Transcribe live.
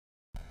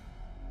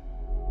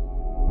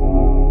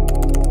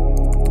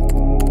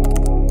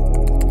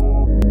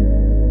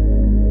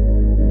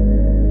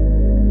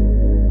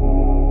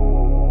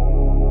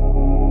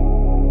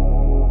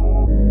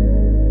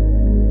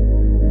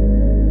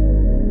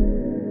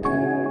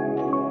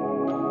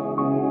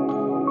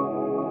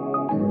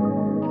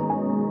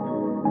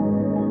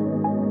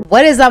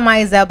What is up,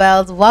 my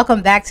Isabels?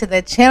 Welcome back to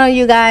the channel,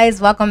 you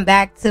guys. Welcome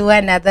back to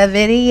another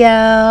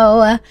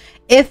video.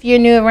 If you're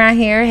new around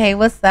here, hey,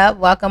 what's up?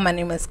 Welcome. My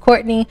name is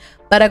Courtney,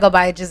 but I go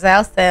by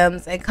Giselle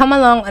Sims, and come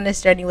along on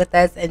this journey with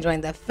us and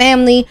join the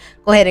family.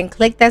 Go ahead and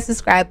click that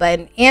subscribe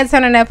button and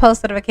turn on that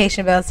post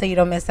notification bell so you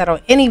don't miss out on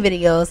any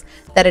videos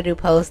that I do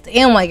post.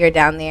 And while you're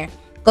down there,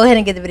 go ahead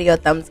and give the video a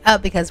thumbs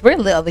up because we're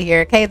lit over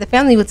here, okay? The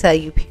family will tell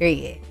you,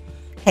 period.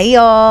 Hey,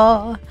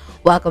 y'all.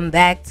 Welcome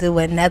back to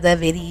another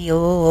video.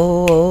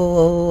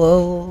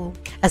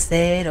 I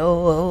said,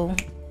 go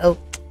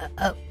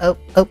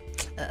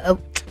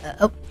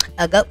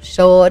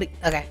shorty.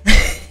 Okay.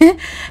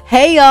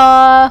 Hey,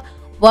 y'all.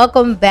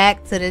 Welcome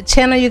back to the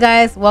channel, you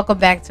guys. Welcome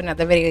back to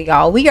another video,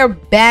 y'all. We are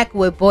back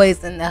with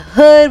Boyz N Da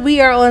Hood. We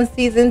are on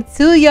season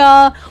 2,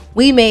 y'all.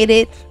 We made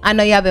it. I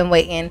know y'all been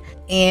waiting,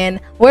 and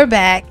we're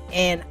back.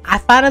 And I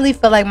finally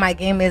feel like my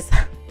game is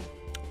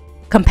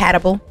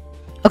compatible.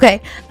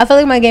 Okay, I feel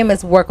like my game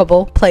is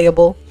workable,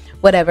 playable,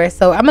 whatever.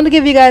 So I'm gonna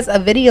give you guys a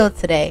video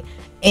today,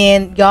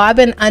 and y'all, I've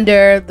been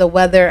under the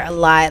weather a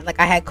lot. Like,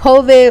 I had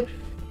COVID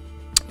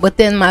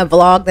within my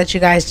vlog that you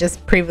guys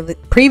just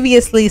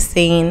previously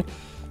seen.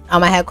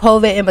 I had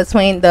COVID in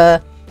between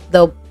the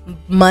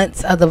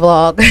months of the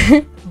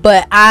vlog,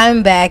 but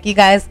I'm back, you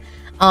guys.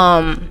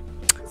 So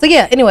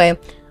yeah, anyway,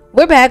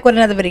 we're back with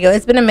another video.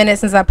 It's been a minute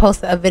since I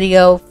posted a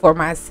video for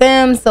my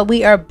Sims, so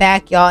we are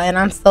back, y'all, and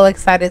I'm so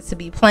excited to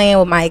be playing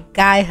with my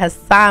guy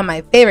Hassan, my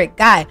favorite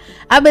guy.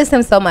 I miss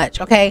him so much,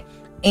 okay?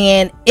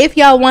 And if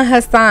y'all want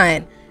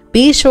Hassan,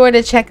 be sure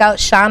to check out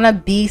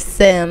Shauna B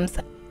Sims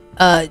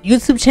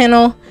YouTube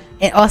channel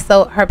and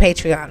also her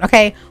Patreon,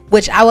 okay?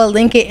 Which I will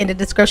link it in the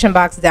description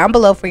box down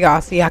below for y'all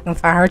so y'all can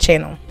find her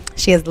channel.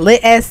 She is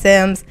lit as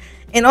Sims,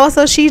 and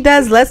also she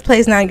does Let's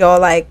Plays now,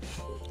 y'all. Like,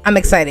 I'm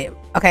excited,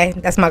 okay?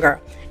 That's my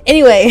girl.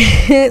 Anyway,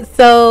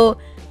 so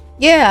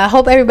yeah, I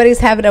hope everybody's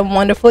having a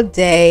wonderful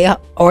day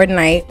or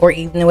night or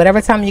evening, whatever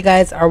time you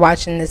guys are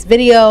watching this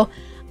video.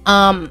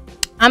 I'm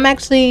in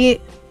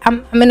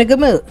a good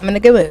mood. I'm in a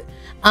good mood.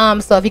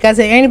 So if you guys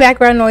hear any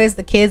background noise,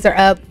 the kids are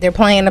up, they're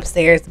playing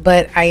upstairs,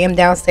 but I am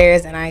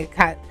downstairs and I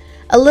got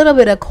a little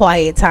bit of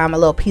quiet time, a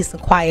little piece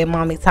of quiet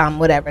mommy time,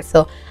 whatever.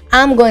 So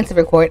I'm going to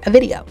record a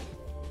video.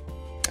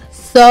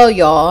 So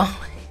y'all,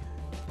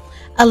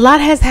 a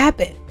lot has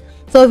happened.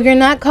 So if you're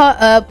not caught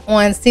up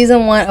on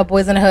season 1 of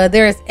Boyz N Da Hood,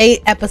 there is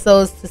 8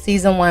 episodes to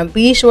season 1.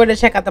 Be sure to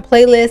check out the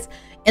playlist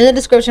in the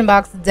description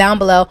box down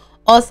below.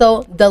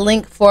 Also, the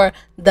link for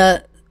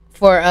the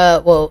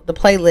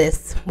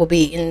playlist will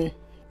be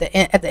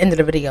at the end of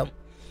the video.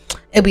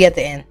 It'll be at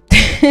the end.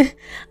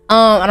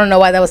 I don't know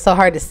why that was so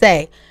hard to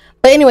say,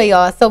 but anyway,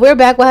 y'all, so we're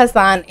back with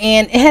Hassan,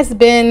 and it has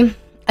been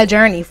a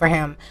journey for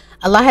him.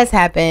 A lot has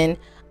happened.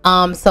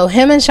 So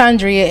him and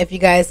Chandria, if you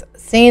guys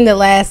seen the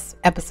last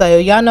episode,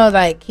 y'all know,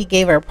 like, he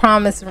gave her a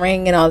promise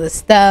ring and all this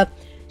stuff.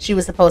 She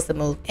was supposed to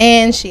move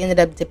in. She ended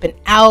up dipping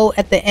out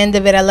at the end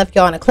of it. I left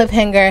y'all on a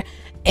cliffhanger,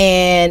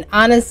 and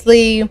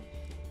honestly,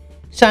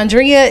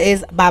 Chandria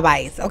is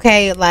bye-byes,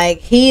 okay? Like,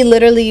 he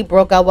literally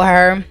broke up with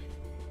her.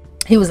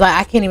 He was like,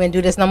 I can't even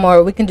do this no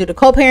more. We can do the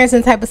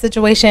co-parenting type of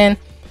situation,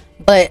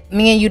 but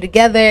me and you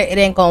together, it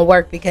ain't gonna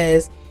work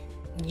because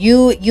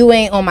you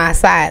ain't on my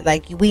side.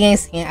 Like, we ain't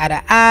seeing eye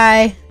to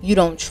eye. You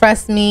don't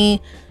trust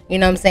me. You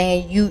know what I'm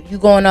saying? You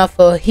going off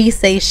of he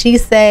say, she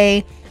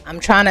say. I'm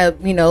trying to,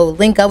 you know,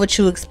 link up with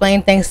you,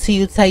 explain things to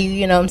you, tell you,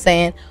 you know what I'm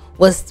saying,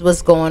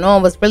 what's going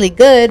on, what's really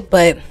good,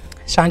 but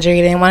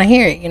Chandria didn't want to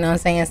hear it, you know what I'm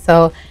saying?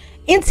 So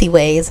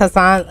anyways,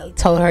 Hassan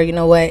told her, you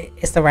know what,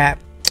 it's a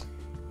wrap.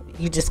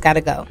 You just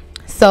gotta go.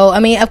 So I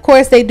mean, of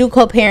course they do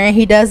co-parent.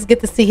 He does get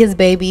to see his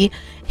baby.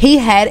 He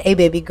had a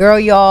baby girl,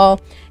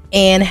 y'all,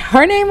 and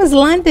her name is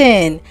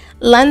London.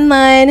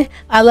 London,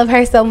 I love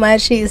her so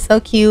much. She is so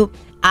cute.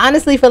 I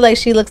honestly feel like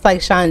she looks like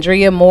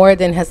Chandria more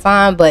than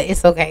Hassan, but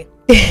it's okay.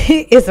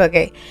 It's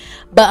okay.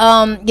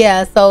 But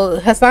yeah, so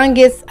Hassan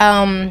gets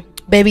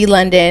baby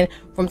London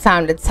from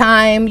time to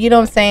time, you know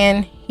what I'm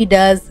saying? He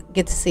does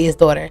get to see his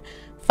daughter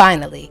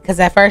finally, because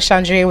at first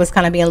Chandria was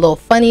kind of being a little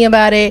funny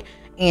about it,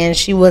 and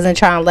she wasn't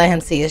trying to let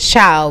him see his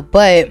child.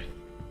 But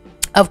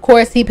of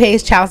course he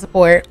pays child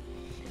support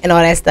and all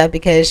that stuff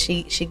because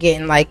she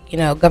getting, like, you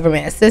know,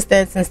 government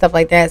assistance and stuff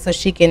like that, so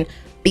she can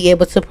be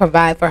able to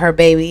provide for her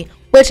baby,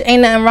 which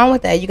ain't nothing wrong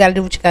with that. You got to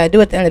do what you got to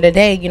do at the end of the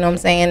day, you know what I'm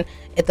saying?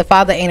 If the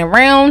father ain't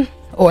around,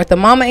 or if the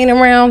mama ain't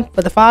around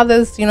for the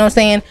fathers, you know what I'm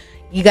saying,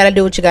 you got to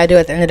do what you got to do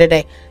at the end of the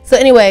day. So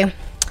anyway,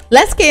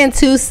 let's get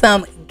into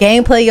some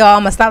gameplay, y'all.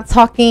 I'm gonna stop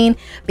talking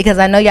because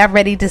I know y'all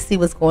ready to see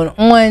what's going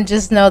on.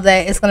 Just know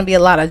that it's gonna be a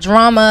lot of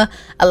drama,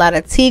 a lot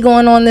of tea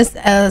going on this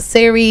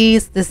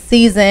series, this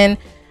season,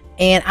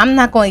 and I'm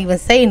not going to even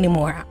say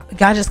anymore.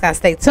 Y'all just gotta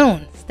stay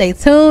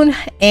tuned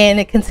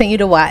and continue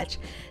to watch.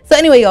 So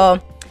anyway, y'all,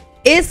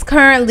 it's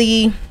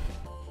currently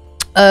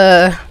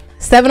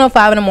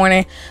 7:05 in the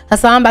morning.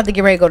 Hassan about to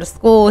get ready to go to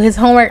school. His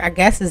homework, I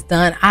guess, is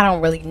done. I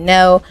don't really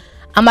know.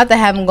 I'm about to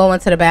have him go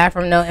into the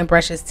bathroom though and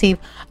brush his teeth.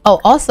 Oh,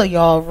 also,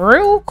 y'all,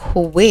 real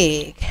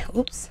quick,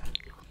 oops,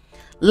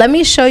 let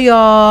me show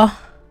y'all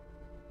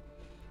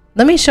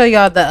let me show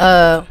y'all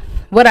the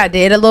what I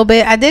did a little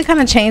bit. I did kind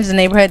of change the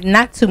neighborhood,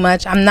 not too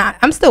much.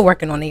 I'm still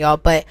working on it, y'all,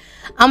 but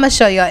I'm gonna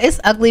show y'all. It's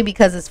ugly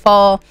because it's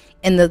fall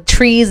and the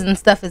trees and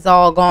stuff is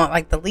all gone,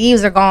 like the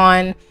leaves are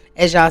gone,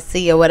 as y'all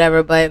see or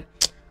whatever. But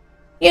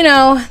you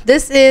know,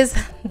 this is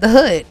the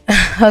hood.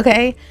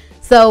 Okay,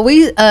 so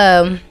we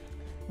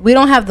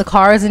don't have the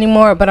cars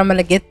anymore, but I'm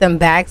gonna get them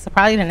back. So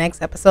probably the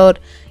next episode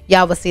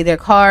y'all will see their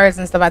cars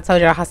and stuff. I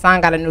told y'all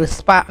Hassan got a new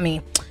spot. I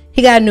mean,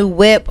 he got a new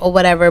whip or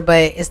whatever,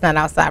 but it's not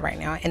outside right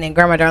now. And then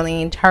Grandma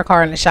Darlene, her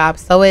car in the shop.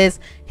 So is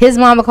his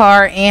mama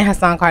car and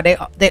Hassan car.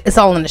 It's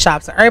all in the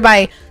shop. So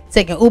everybody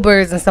taking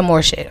Ubers and some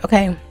more shit.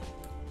 Okay.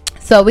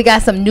 So we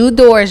got some new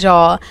doors,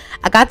 y'all.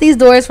 I got these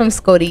doors from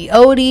Scotty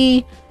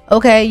Odie.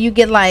 Okay. You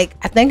get like,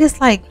 I think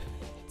it's like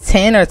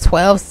 10 or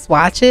 12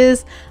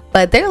 swatches,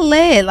 but they're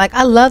lit. Like,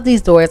 I love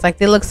these doors. Like,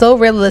 they look so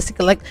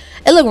realistic. Like,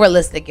 it look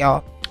realistic,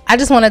 y'all. I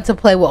just wanted to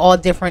play with all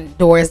different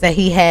doors that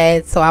he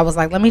had, so I was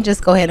like, let me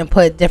just go ahead and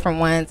put different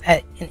ones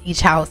in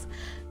each house.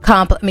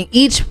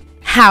 Each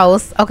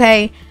house.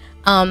 Okay.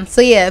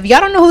 So yeah, if y'all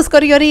don't know who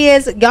Scotty Odie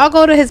is, y'all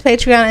go to his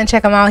Patreon and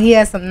check him out. He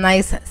has some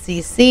nice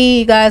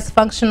CC, you guys,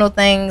 functional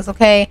things.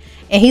 Okay,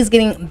 and he's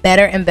getting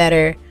better and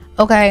better.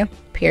 Okay,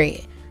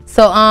 period.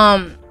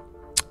 So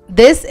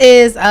this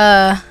is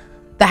the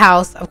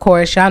house, of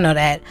course, y'all know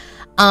that.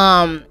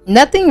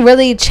 Nothing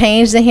really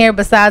changed in here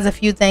besides a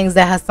few things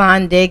that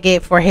Hassan did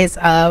get for his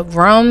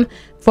room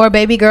for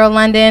baby girl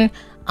London.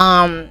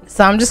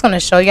 So I'm just gonna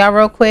show y'all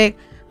real quick.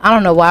 I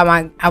don't know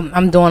why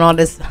I'm doing all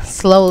this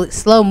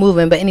slow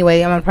moving, but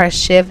anyway, I'm gonna press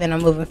shift and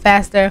I'm moving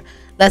faster.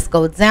 Let's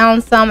go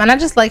down some. And I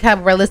just like how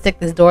realistic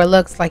this door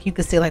looks. Like, you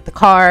can see like the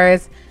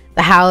cars,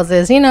 the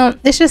houses, you know,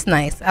 it's just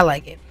nice. I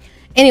like it.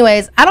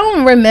 Anyways, I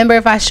don't remember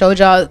if I showed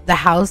y'all the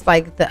house,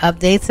 like the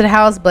updates to the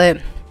house, but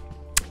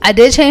I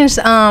did change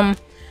the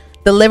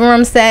living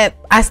room set.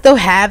 I still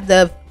have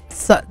the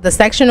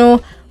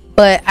sectional,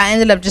 but I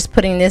ended up just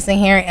putting this in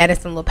here and added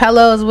some little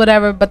pillows,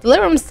 whatever. But the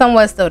living room's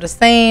somewhat still the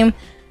same.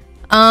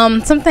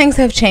 Some things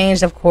have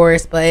changed, of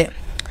course, but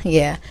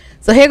yeah.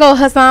 So here go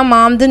Hassan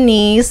mom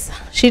Denise.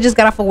 She just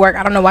got off of work.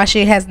 I don't know why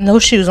she has no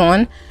shoes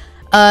on.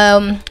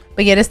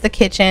 But yeah, this is the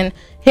kitchen.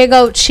 Here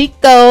go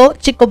Chico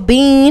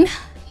Bean.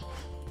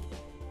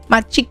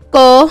 My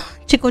Chico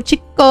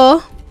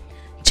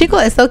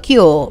is so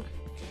cute.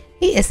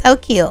 He is so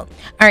cute. All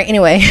right,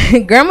 anyway,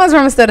 grandma's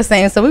room is still the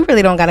same, so we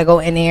really don't gotta go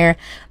in there.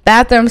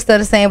 Bathroom's still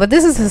the same, but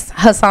this is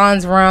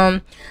Hassan's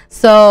room.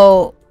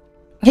 So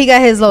he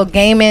got his little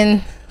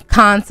gaming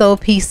console,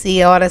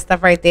 PC, all that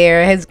stuff right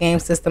there. His game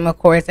system, of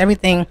course,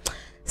 everything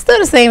still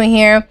the same in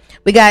here.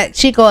 We got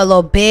Chico a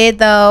little bed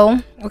though.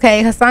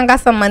 Okay, Hassan got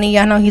some money.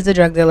 Y'all know he's a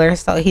drug dealer,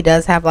 so he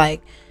does have,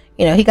 like,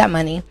 you know, he got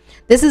money.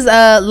 This is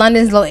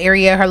London's little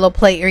area, her little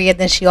play area.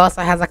 Then she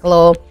also has like a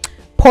little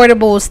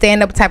portable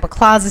stand-up type of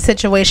closet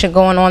situation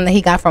going on that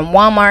he got from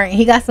Walmart.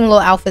 He got some little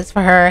outfits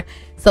for her,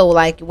 so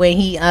like when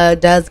he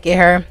does get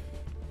her.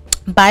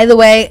 By the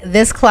way,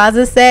 this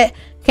closet set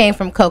came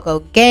from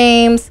Coco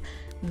Games.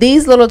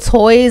 These little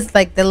toys,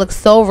 like, they look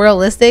so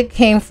realistic,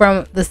 came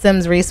from the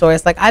Sims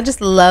resource. Like, I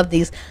just love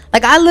these.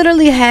 Like, I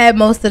literally had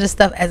most of the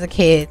stuff as a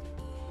kid,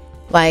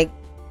 like,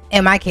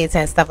 and my kids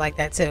had stuff like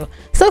that too.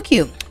 So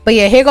cute. But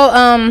yeah, here go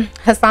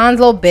Hassan's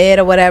little bed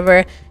or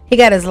whatever. He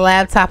got his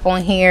laptop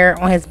on here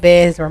on his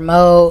bed, his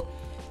remote.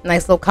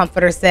 Nice little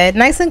comforter set,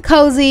 nice and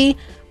cozy.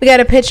 We got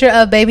a picture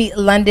of baby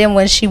London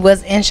when she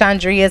was in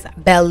Chandria's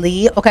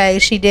belly. Okay,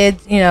 she did,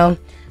 you know,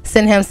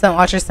 send him some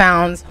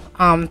ultrasounds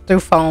through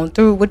phone,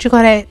 through what you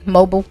call that,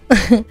 mobile.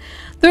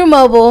 Through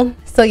mobile.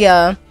 So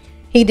yeah,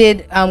 he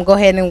did go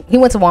ahead and he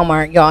went to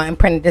Walmart, y'all, and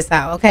printed this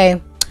out.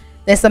 Okay,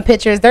 there's some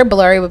pictures. They're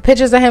blurry, but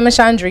pictures of him and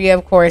Chandria,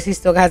 of course, he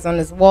still has on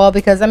his wall,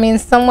 because I mean,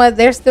 somewhat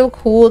they're still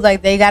cool.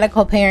 Like, they got a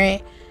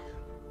co-parent.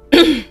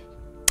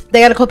 They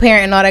got a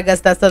co-parent and all that good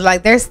stuff. So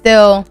like, they're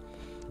still,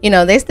 you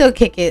know, they still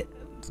kick it,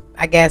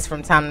 I guess,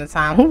 from time to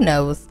time. Who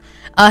knows?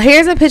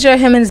 Here's a picture of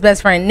him and his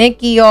best friend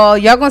Nikki, y'all.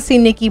 Y'all gonna see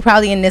Nikki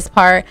probably in this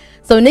part.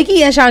 So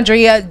Nikki and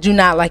Chandria do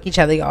not like each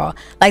other, y'all.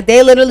 Like,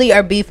 they literally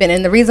are beefing,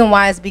 and the reason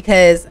why is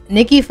because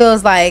Nikki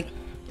feels like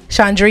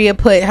Chandria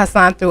put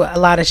Hassan through a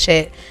lot of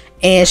shit,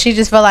 and she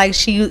just felt like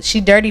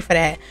she dirty for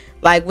that.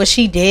 Like, what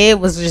she did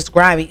was just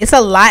grimy. It's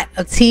a lot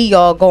of tea,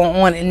 y'all, going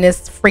on in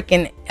this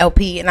freaking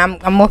LP, and I'm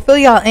gonna fill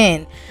y'all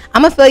in.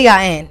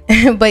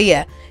 But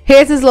yeah,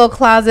 here's his little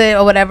closet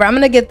or whatever. I'm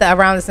gonna get the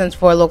around the Sims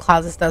 4 little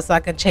closet stuff so I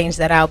can change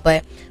that out.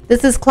 But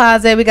this is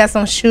closet. We got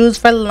some shoes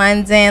for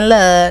London.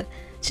 Look,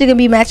 she can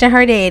be matching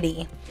her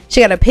daddy.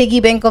 She got a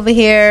piggy bank over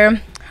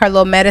here, her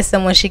little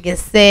medicine when she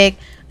gets sick,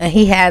 and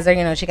he has her,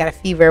 you know, she got a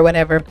fever or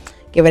whatever,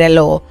 give her that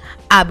little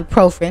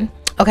ibuprofen.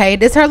 Okay,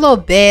 this is her little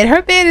bed.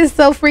 Her bed is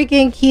so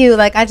freaking cute.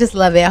 Like, I just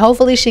love it.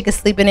 Hopefully she can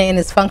sleep in it and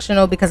it's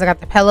functional, because I got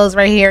the pillows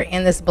right here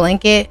and this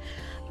blanket.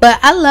 But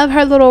I love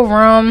her little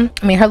room.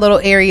 I mean, her little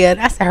area.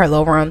 I said her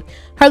little room.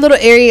 Her little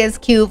area is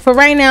cute. For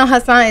right now,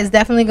 Hassan is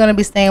definitely going to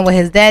be staying with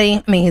his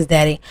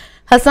daddy.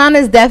 Hassan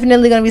is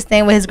definitely going to be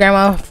staying with his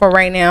grandma for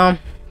right now.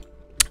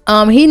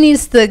 He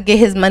needs to get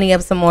his money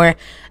up some more.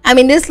 I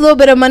mean, this little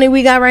bit of money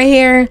we got right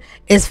here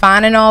is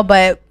fine and all,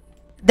 but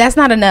that's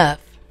not enough.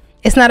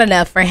 It's not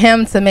enough for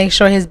him to make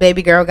sure his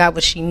baby girl got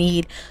what she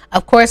need.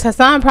 Of course,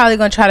 Hassan probably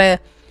gonna try to,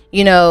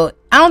 you know,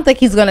 I don't think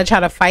he's gonna try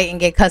to fight and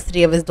get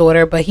custody of his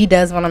daughter, but he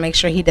does want to make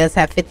sure he does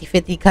have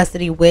 50-50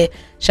 custody with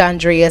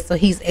Chandria, so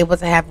he's able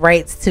to have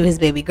rights to his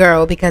baby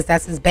girl because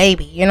that's his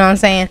baby. You know what I'm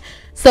saying?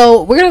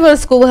 So we're gonna go to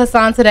school with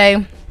Hassan today,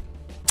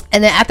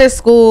 and then after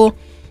school,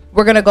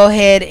 we're gonna go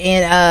ahead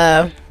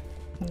and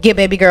get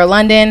baby girl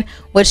London,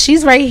 which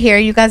she's right here.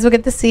 You guys will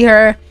get to see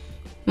her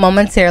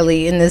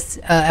momentarily in this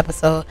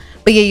episode.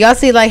 But yeah, y'all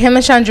see, like, him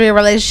and Chandria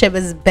relationship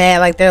is bad.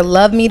 Like, their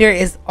love meter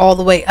is all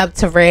the way up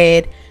to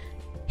red.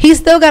 He's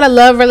still got a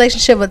love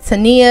relationship with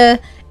Tania,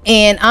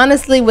 and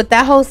honestly, with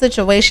that whole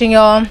situation,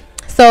 y'all,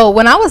 so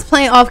when I was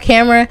playing off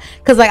camera,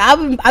 because like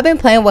I've been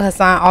playing with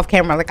Hassan off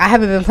camera, like I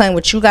haven't been playing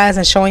with you guys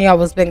and showing y'all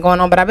what's been going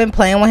on, but I've been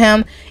playing with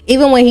him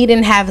even when he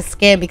didn't have a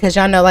skin, because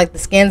y'all know, like, the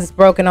skins is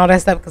broken, all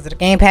that stuff because of the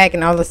game pack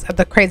and all this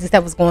other crazy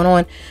stuff was going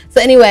on.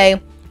 So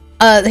anyway,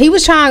 he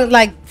was trying to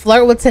like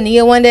flirt with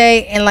Tania one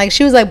day, and like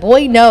she was like,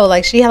 boy, no,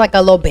 like she had like a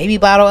little baby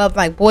bottle up,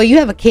 like, boy, you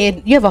have a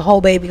kid, you have a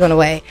whole baby on the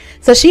way.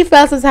 So she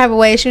felt some type of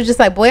way. She was just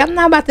like, boy, I'm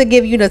not about to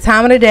give you the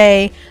time of the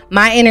day,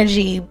 my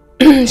energy.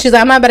 She's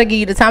like, I'm not about to give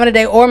you the time of the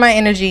day or my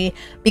energy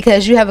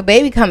because you have a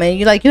baby coming.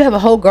 You like, you have a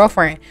whole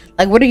girlfriend.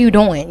 Like, what are you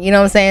doing? You know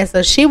what I'm saying?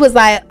 So she was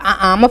like,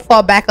 I'm gonna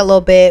fall back a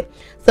little bit.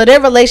 So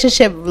their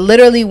relationship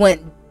literally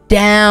went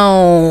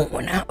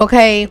down.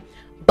 Okay,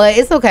 but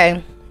it's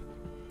okay.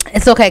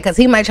 It's okay, because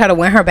he might try to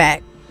win her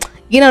back.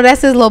 You know,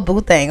 that's his little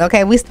boo thing.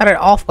 Okay, we started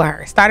off with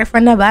her. Started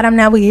from the bottom,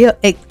 now we here.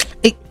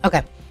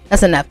 Okay,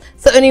 that's enough.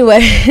 So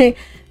anyway,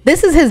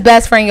 this is his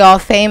best friend, y'all.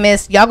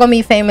 Famous. Y'all gonna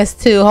meet Famous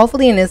too,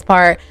 hopefully in this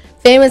part.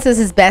 Famous is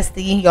his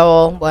bestie,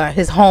 y'all. Well,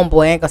 his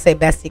homeboy. I ain't gonna say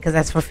bestie because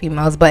that's for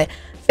females, but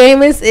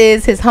Famous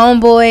is his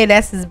homeboy.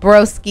 That's his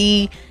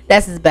broski.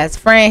 That's his best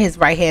friend, his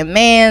right hand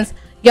man's.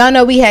 Y'all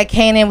know we had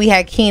Kanan, we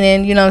had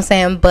Keenan, you know what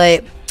I'm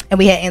saying? And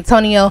we had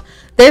Antonio.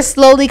 They're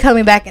slowly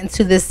coming back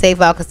into this save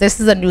file because this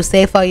is a new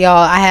save file, y'all.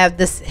 I have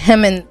this,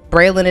 him and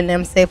Braylon and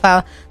them save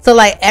file. So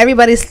like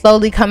everybody's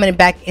slowly coming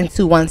back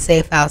into one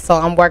save file. So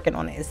I'm working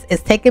on it.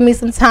 It's taking me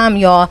some time,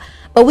 y'all,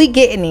 but we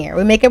getting here.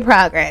 We're making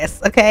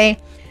progress, okay?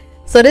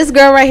 So this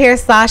girl right here,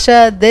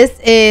 Sasha, this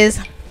is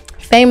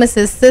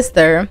Famous's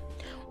sister,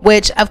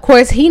 which of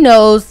course he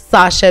knows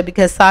Sasha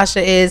because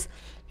Sasha is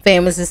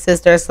Famous's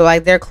sister. So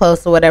like they're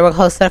close or whatever,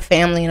 close to the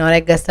family and all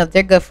that good stuff.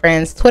 They're good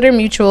friends. Twitter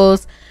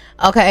mutuals.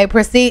 Okay,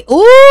 proceed.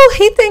 Ooh,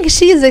 he thinks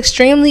she's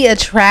extremely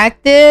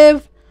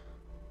attractive.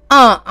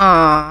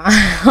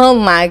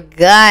 Oh my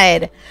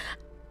god.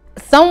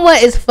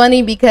 Somewhat is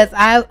funny because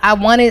I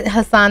wanted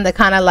Hassan to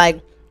kind of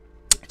like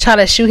try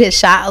to shoot his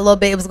shot a little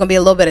bit. It was gonna be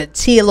a little bit of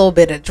tea, a little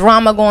bit of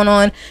drama going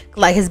on.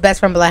 Like his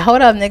best friend be like,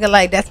 hold up, nigga,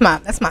 like that's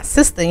my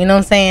sister, you know what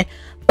I'm saying?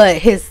 But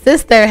his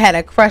sister had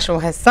a crush on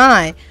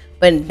Hassan.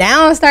 But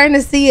now I'm starting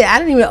to see it. I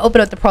didn't even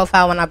open up the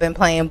profile when I've been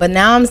playing, but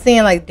now I'm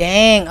seeing like,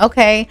 dang,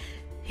 okay.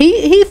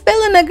 He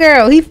feeling the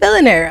girl. He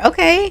feeling her.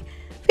 Okay.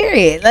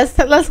 Period.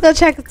 Let's go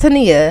check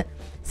Tania.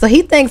 So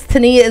he thinks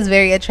Tania is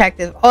very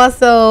attractive.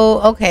 Also,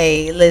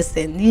 okay,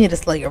 listen, you need to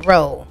slow your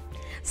roll.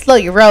 Slow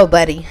your roll,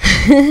 buddy.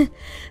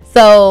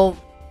 So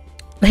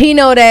he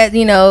know that,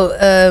 you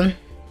know,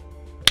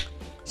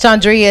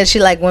 Chandria, she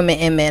like women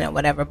and men or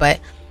whatever, but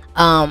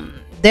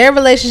their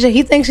relationship,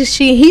 he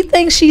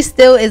thinks she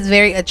still is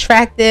very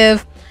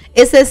attractive.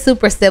 It says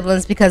super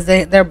siblings because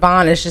their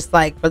bond is just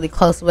like really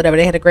close or whatever.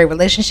 They had a great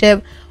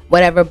relationship,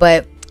 whatever.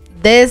 But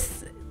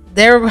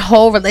their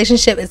whole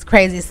relationship is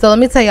crazy. So let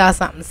me tell y'all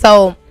something.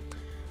 So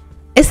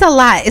it's a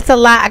lot. It's a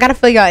lot. I gotta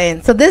fill y'all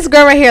in. So this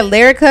girl right here,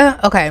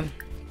 Lyrica. Okay.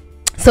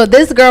 So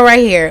this girl right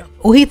here,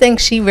 who he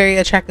thinks she very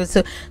attractive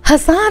too.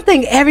 Hassan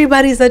think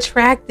everybody's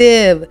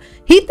attractive.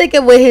 He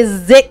thinking with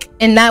his zick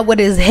and not with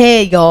his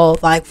head, y'all.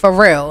 Like for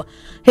real,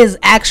 his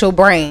actual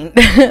brain.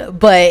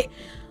 But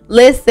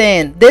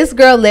listen, this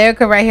girl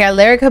Lyrica right here,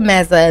 Lyrica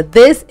Meza,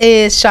 this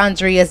is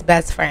Chandria's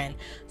best friend.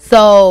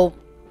 So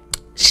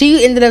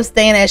she ended up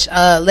staying at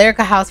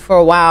Lyrica house for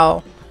a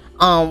while.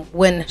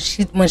 When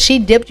she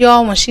dipped,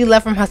 y'all, when she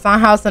left from Hassan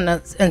house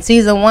in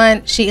season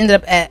 1, she ended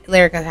up at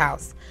Lyrica's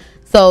house.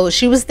 So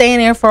she was staying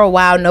there for a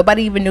while.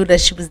 Nobody even knew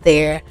that she was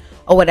there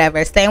or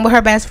whatever, staying with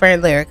her best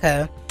friend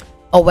Lyrica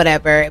or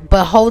whatever.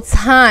 But whole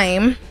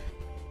time,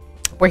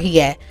 where he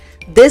at?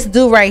 This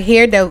dude right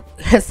here that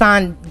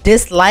Hassan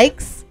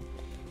dislikes,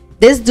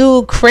 this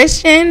dude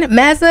Christian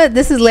Meza,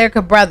 this is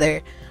Lyrica's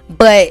brother,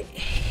 but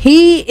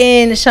he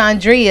and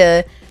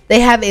Chandria, they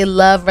have a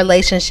love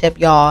relationship,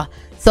 y'all.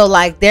 So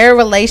like their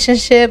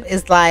relationship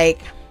is like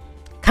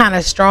kind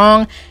of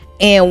strong.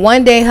 And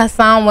one day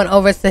Hassan went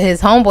over to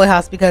his homeboy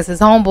house because his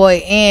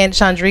homeboy and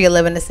Chandria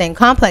live in the same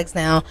complex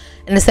now,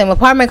 in the same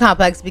apartment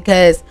complex,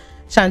 because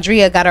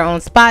Chandria got her own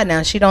spot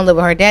now. She don't live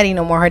with her daddy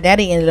no more. Her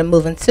daddy ended up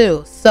moving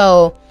too.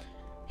 So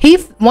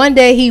one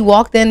day he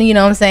walked in, you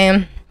know what I'm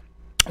saying,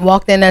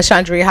 walked in at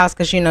Chandria's house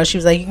because, you know, she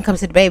was like, you can come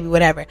see the baby,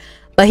 whatever.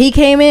 But he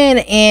came in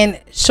and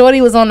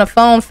shorty was on the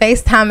phone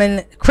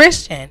FaceTiming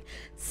Christian.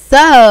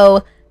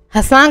 So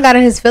Hassan got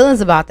in his feelings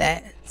about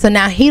that. So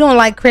now he don't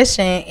like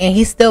Christian, and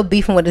he's still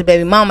beefing with his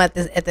baby mama at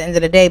the end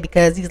of the day,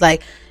 because he's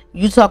like,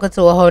 you talking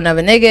to a whole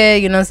nother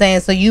nigga, you know what I'm saying?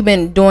 So you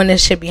been doing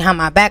this shit behind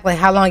my back. Like,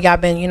 how long y'all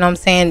been, you know what I'm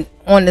saying,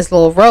 on this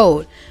little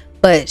road?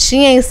 But she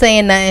ain't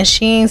saying nothing.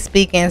 She ain't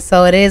speaking.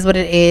 So it is what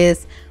it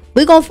is.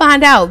 We gonna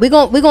find out. We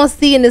gonna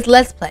see in this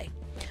Let's Play.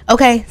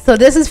 Okay, so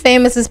this is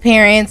Famous's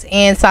parents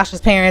and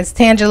Sasha's parents,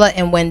 Tangela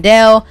and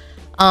Wendell.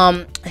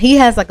 He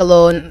has like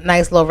a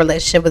nice little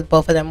relationship with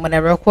both of them,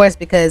 whatever, of course,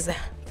 because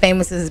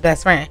Famous is his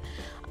best friend.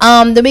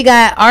 Then we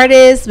got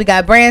Artist, we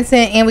got Branson,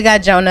 and we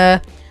got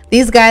Jonah.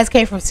 These guys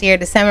came from Sierra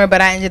December,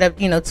 but I ended up,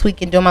 you know,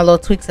 doing my little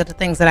tweaks of the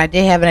things that I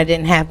did have and I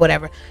didn't have,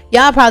 whatever.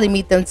 Y'all probably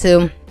meet them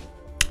too.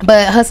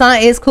 But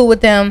Hassan is cool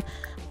with them.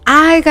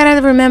 I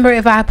gotta remember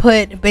if I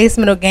put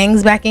Basement of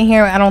Gangs back in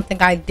here. I don't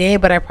think I did,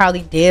 but I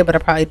probably did, but I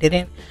probably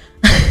didn't.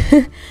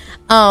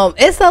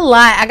 It's a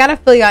lot. I gotta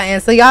fill y'all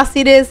in. So y'all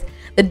see this?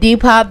 The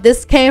Depop.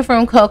 This came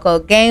from Coco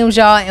Games,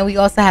 y'all. And we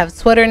also have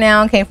Twitter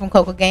now. Came from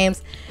Coco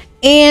Games.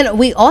 And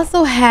we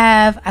also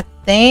have, I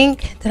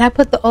think, did I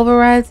put the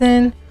overrides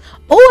in?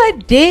 Oh, I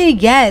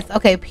did. Yes.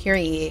 Okay.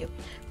 Period.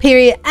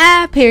 Period.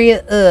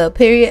 Period.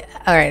 Period.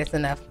 All right. It's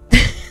enough.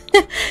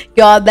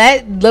 Y'all,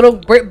 that little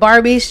Brit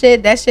Barbie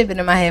shit, that shit been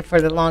in my head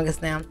for the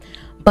longest now.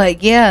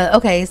 But yeah,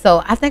 okay,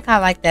 so I think I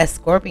like that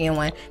Scorpion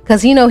one,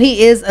 because you know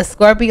he is a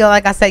Scorpio.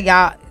 Like I said,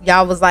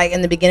 y'all was like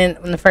in the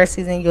beginning, in the first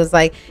season, you was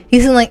like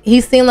he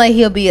seemed like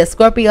he'll be a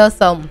Scorpio.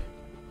 So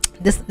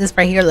this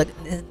right here, look,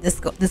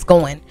 this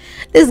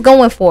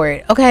going for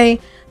it. Okay,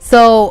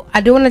 so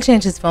I do want to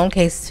change his phone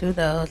case too,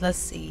 though. Let's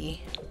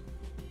see.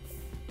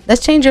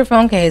 Let's change your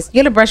phone case.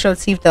 You gotta brush your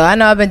teeth though. I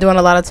know I've been doing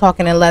a lot of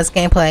talking and less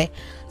gameplay.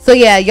 So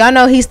yeah, y'all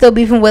know he's still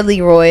beefing with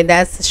Leroy.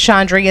 That's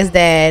Chandria's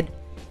dad.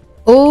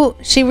 Oh,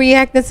 she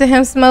reacted to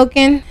him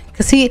smoking,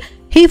 because he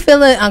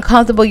feeling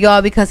uncomfortable,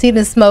 y'all, because he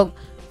didn't smoke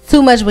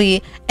too much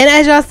weed. And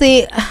as y'all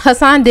see,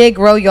 Hassan did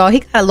grow, y'all. He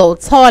got a little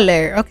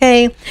taller.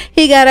 Okay,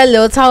 he got a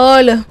little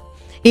taller.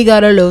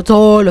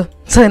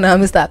 So no, I'm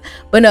gonna stop.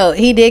 But no,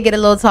 he did get a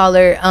little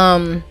taller.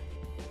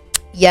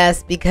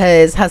 Yes,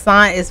 because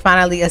Hassan is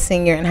finally a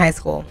senior in high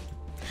school.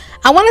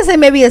 I want to say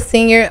maybe a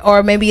senior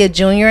or maybe a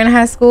junior in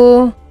high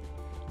school.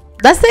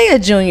 Let's say a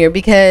junior,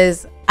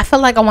 because I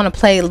feel like I want to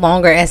play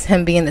longer as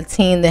him being a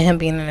teen than him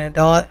being an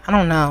adult. I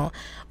don't know.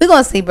 We're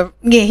going to see. But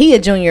yeah, he a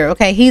junior.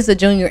 Okay, he's a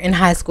junior in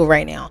high school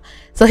right now.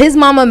 So his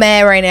mama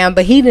mad right now,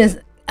 but he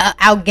didn't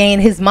outgain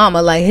his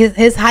mama. Like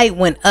his height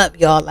went up,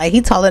 y'all. Like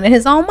he taller than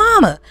his own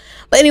mama.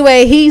 But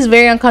anyway, he's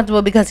very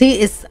uncomfortable because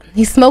he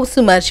smokes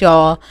too much,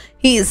 y'all.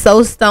 He is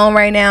so stoned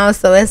right now.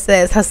 So it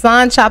says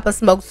Hassan Chopper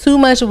smoked too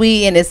much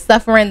weed and is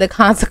suffering the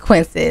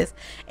consequences.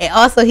 And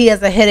also he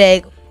has a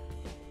headache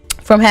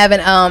from having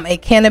a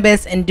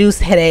cannabis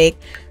induced headache.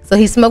 So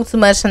he smoked too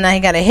much, so now he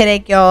got a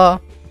headache, y'all.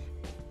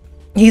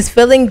 He's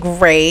feeling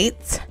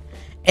great,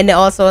 and then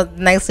also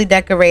nicely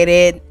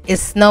decorated.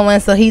 It's snowing,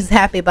 so he's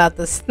happy about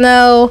the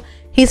snow.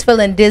 He's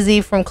feeling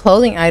dizzy from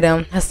clothing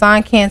item.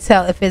 Hassan can't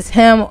tell if it's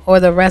him or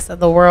the rest of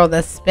the world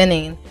that's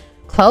spinning.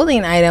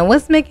 Clothing item,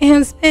 what's making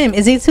him spin?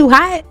 Is he too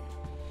hot?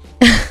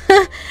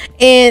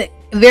 And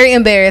very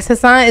embarrassed.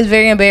 Hassan is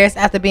very embarrassed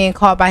after being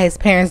caught by his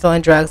parents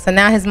doing drugs. So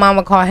now his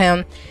mama called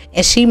him,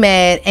 and she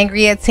mad,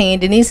 angry at teen.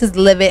 Denise is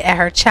livid at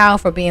her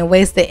child for being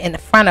wasted in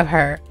front of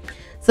her.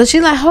 So she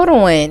like, hold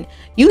on,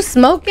 you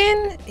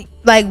smoking?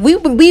 Like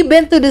we've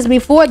been through this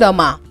before though,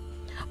 ma.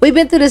 We've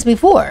been through this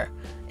before.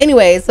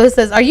 Anyway, so it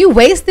says, are you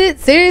wasted?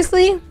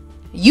 Seriously?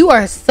 You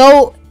are in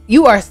so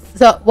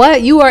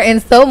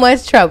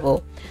much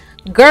trouble.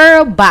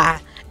 Girl,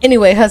 bye.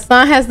 Anyway,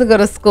 Hassan has to go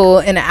to school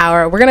in an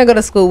hour. We're gonna go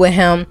to school with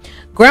him.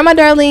 Grandma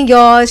Darlene,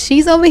 y'all,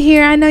 she's over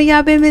here. I know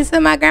y'all been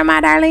missing my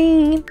Grandma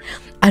Darlene.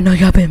 I know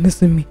y'all been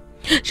missing me.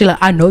 She like,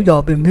 I know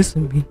y'all been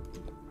missing me.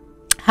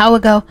 How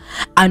it go?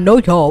 I know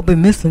y'all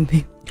been missing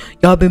me.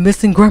 Y'all been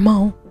missing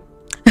Grandma.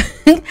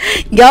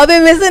 Y'all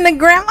been missing the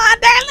Grandma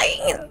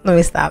Darlene. Let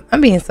me stop.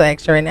 I'm being so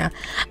extra right now.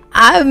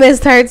 I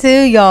missed her too,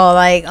 y'all.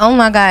 Like, oh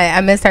my God,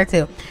 I missed her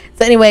too.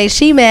 So anyway,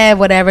 she mad,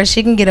 whatever.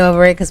 She can get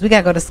over it because we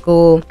gotta go to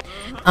school.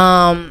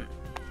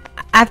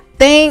 I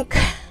think,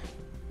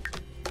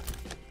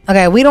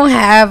 okay, we don't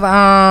have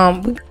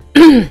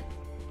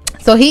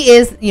so he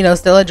is, you know,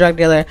 still a drug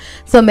dealer.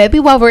 So maybe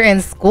while we're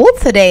in school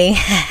today,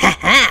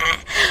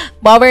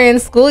 while we're in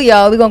school,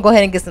 y'all, we're gonna go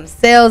ahead and get some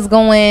sales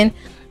going.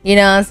 You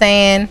know what I'm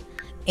saying?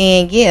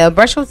 And yeah,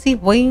 brush your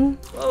teeth, boy.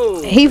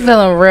 Whoa, he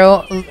feeling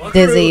real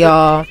dizzy,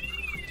 y'all.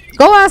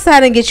 Go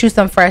outside and get you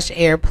some fresh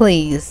air,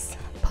 please.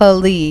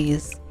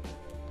 Please.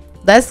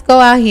 Let's go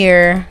out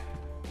here.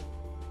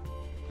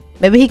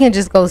 Maybe he can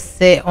just go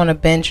sit on a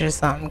bench or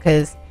something,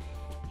 because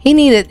he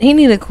needed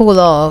to cool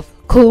off.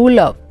 Cool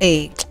up.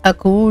 Hey, a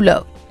cool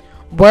up.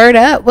 Word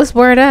up. What's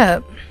word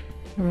up?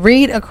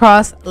 Read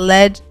across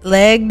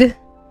leg,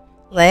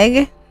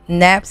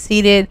 nap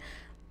seated,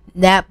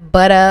 nap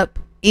butt up,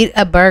 eat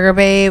a burger,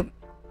 babe.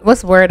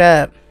 What's word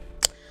up?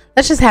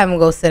 Let's just have him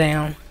go sit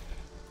down.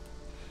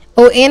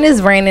 Oh, and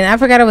it's raining. I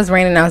forgot it was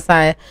raining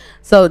outside.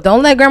 So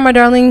don't let Grandma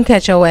Darlene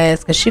catch your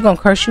ass, because she gonna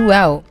curse you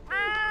out.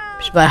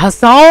 But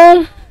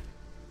Hassan,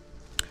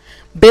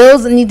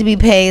 bills need to be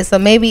paid. So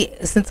maybe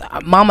since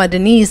Mama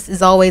Denise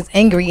is always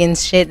angry and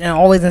shit and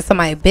always in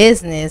somebody's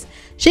business,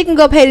 she can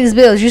go pay these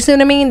bills. You see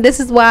what I mean? This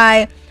is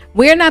why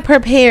we're not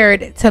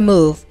prepared to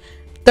move.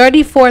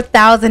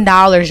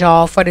 $34,000,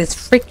 y'all, for this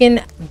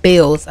freaking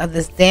bills of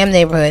this damn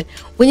neighborhood.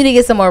 We need to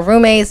get some more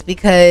roommates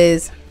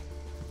because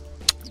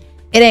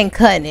it ain't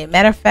cutting it.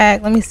 Matter of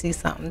fact, let me see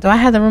something. Do I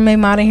have the roommate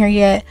mod in here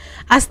yet?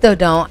 I still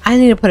don't. I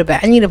need to put it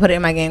back. I need to put it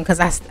in my game because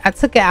I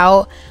took it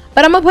out.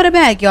 But I'm going to put it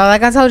back, y'all.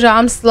 Like I told y'all,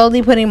 I'm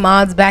slowly putting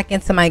mods back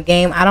into my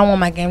game. I don't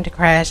want my game to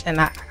crash and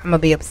I'm going to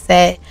be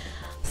upset.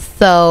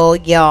 So,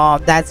 y'all,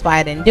 that's why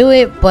I didn't do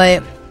it.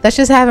 But let's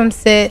just have him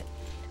sit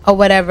or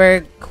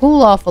whatever.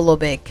 Cool off a little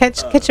bit.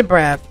 Catch your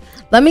breath.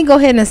 Let me go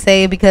ahead and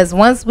save because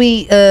once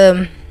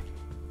it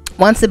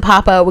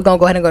pop up, we're going to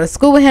go ahead and go to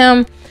school with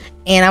him.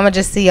 And I'm gonna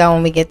just see y'all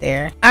when we get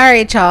there. All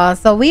right, y'all,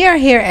 so we are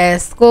here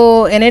at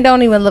school and it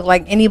don't even look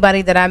like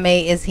anybody that I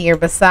made is here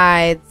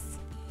besides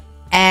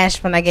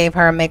Ash when I gave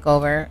her a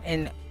makeover.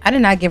 And I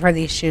did not give her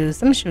these shoes.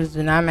 Some shoes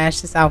do not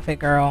match this outfit,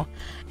 girl.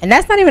 And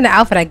that's not even the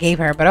outfit I gave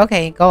her, but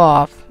okay, go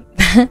off.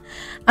 I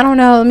don't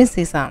know, let me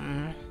see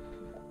something.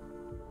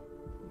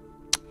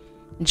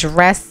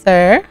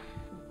 Dresser,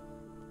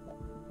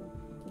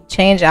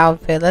 change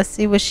outfit. Let's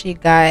see what she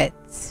got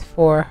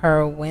for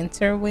her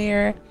winter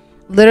wear.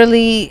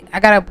 Literally, I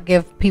gotta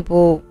give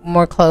people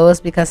more clothes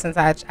because since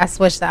I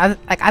switched, I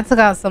took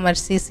out so much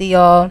CC,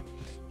 y'all.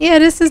 Yeah,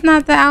 this is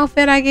not the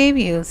outfit I gave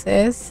you,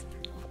 sis.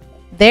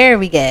 There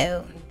we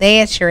go.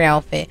 That's your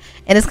outfit.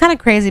 And it's kind of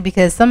crazy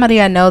because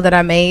somebody I know that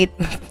I made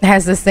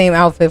has the same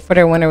outfit for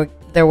their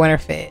winter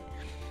fit.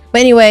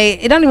 But anyway,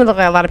 it don't even look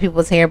like a lot of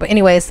people's hair. But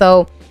anyway,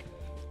 so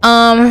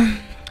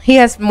he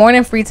has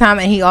morning free time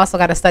and he also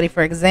got to study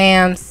for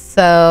exams.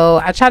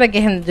 So I try to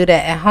get him to do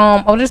that at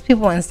home. Oh, there's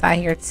people inside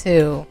here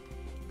too.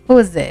 Who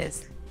is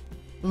this?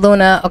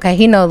 Luna. Okay,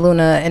 he know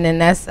Luna, and then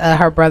that's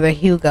her brother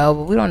Hugo,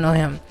 but we don't know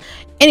him.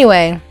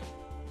 Anyway,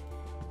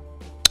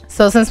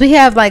 so since we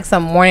have like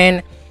some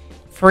morning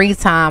free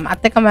time, I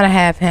think I'm gonna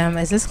have him.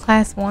 Is this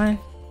class 1?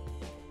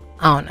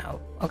 I don't know.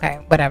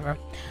 Okay, whatever.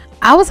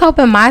 I was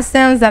hoping my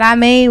Sims that I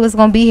made was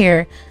gonna be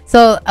here.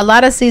 So a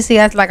lot of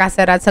CCS, like I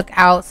said, I took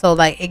out. So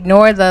like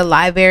ignore the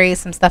library.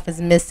 Some stuff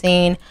is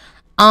missing.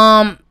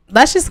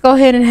 Let's just go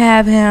ahead and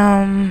have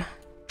him,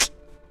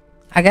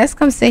 I guess,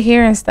 come sit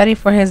here and study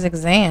for his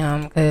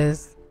exam,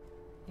 because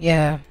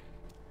yeah,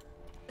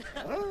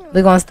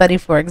 we're gonna study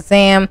for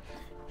exam.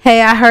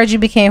 Hey, I heard you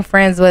became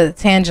friends with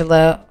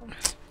Tangela.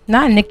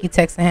 Not Nikki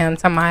texting him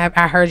talking about,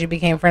 I heard you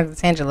became friends with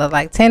Tangela.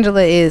 Like,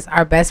 Tangela is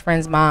our best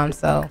friend's mom.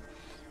 So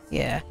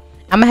yeah,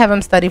 I'm gonna have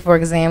him study for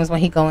exams when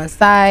he go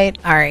inside.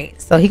 All right,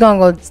 so he gonna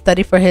go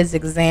study for his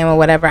exam or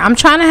whatever. I'm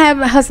trying to have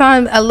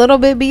Hassan a little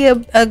bit be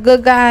a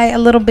good guy, a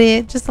little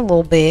bit, just a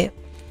little bit.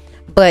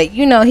 But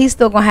you know, he's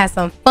still gonna have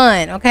some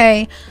fun.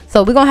 Okay,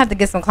 so we're gonna have to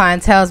get some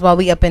clientele while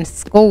we up in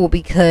school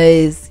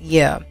because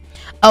yeah.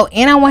 Oh,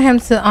 and I want him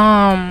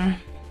to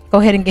go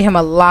ahead and get him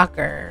a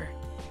locker.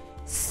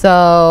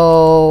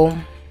 So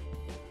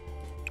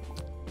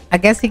I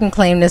guess he can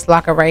claim this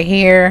locker right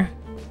here.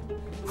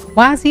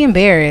 Why is he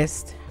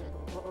embarrassed?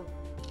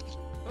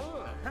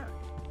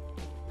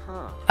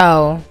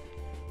 Oh,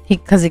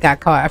 because he got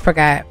caught. I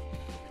forgot.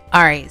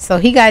 All right, so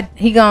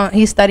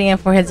he's studying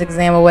for his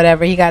exam or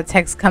whatever. He got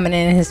texts coming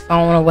in his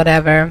phone or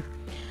whatever.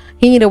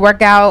 He need to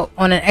work out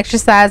on an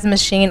exercise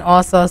machine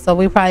also, so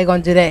we probably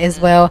gonna do that as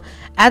well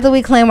after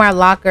we claim our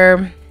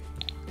locker.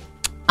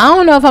 I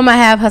don't know if I'm gonna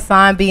have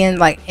Hassan be in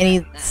like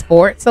any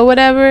sports or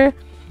whatever.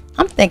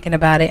 I'm thinking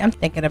about it.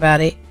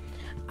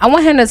 I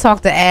want him to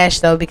talk to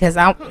Ash though, because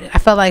I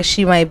feel like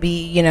she might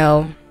be, you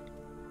know,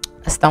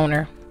 a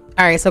stoner.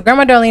 All right, so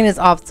Grandma Darlene is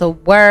off to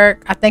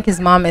work. I think his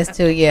mom is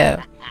too.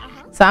 Yeah.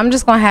 So I'm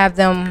just gonna have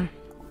them.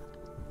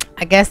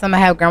 I guess I'm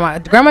gonna have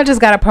Grandma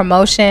just got a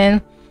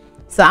promotion,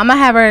 so I'm gonna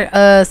have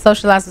her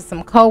socialize with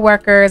some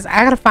co-workers.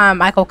 I gotta find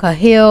Michael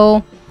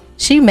Cahill.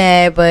 She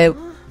mad, but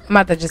I'm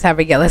about to just have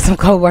her yell at some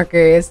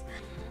co-workers.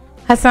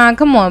 Hassan,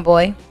 come on,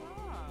 boy.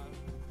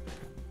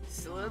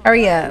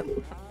 Hurry up.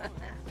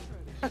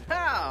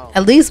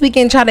 At least we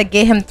can try to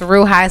get him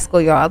through high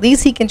school, y'all. At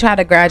least he can try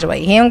to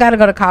graduate. He don't gotta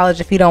go to college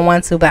if he don't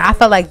want to, but I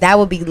felt like that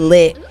would be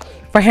lit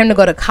for him to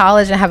go to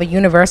college and have a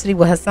university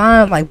with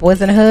Hassan, like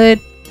Boyz N Da Hood.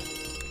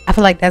 I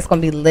feel like that's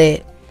gonna be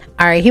lit.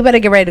 All right, he better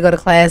get ready to go to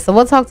class. So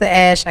we'll talk to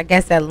Ash, I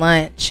guess, at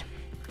lunch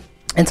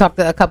and talk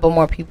to a couple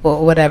more people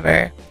or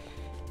whatever.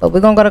 But we're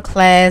gonna go to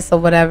class or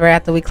whatever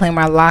after we claim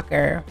our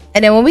locker.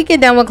 And then when we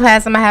get done with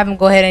class, I'm gonna have him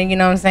go ahead and, you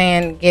know what I'm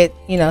saying, get,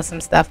 you know, some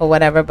stuff or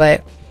whatever.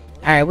 But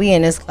all right, we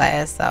in this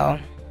class, so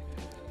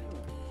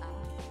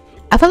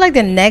I feel like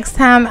the next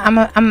time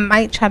I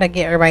might try to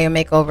get everybody a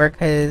makeover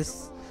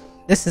because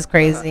this is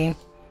crazy.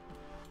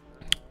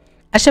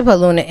 I should put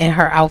Luna in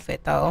her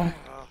outfit though.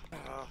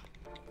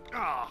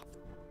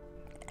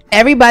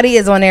 Everybody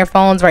is on their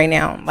phones right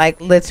now,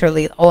 like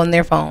literally on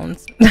their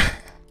phones.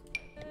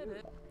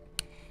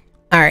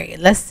 All right,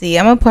 let's see.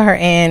 I'm gonna put her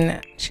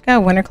in. She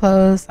got winter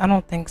clothes? I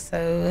don't think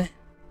so.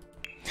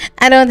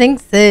 I don't think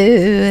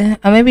so.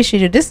 Or maybe she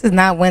do. This is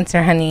not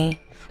winter, honey.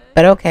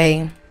 But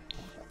okay.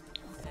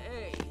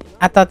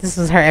 I thought this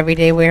was her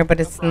everyday wear, but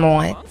it's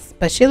not.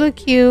 But she look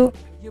cute.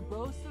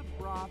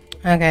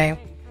 Okay.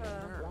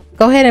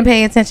 Go ahead and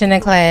pay attention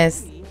in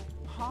class.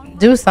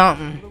 Do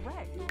something.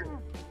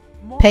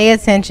 Pay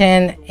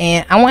attention.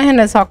 And I want him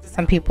to talk to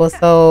some people.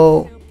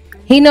 So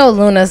he knows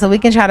Luna. So we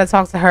can try to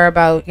talk to her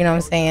about, you know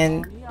what I'm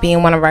saying,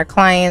 being one of our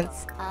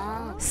clients.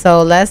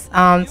 So let's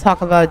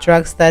talk about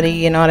drug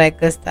study and all that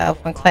good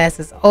stuff when class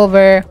is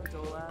over.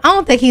 I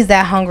don't think he's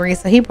that hungry,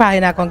 so he probably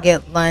not gonna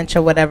get lunch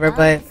or whatever,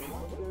 but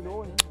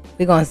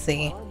we're gonna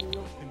see.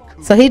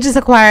 So he just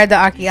acquired the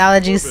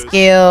archaeology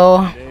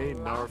skill.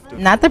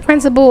 Not the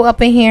principal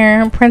up in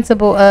here,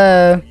 Principal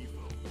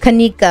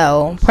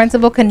Kaneko.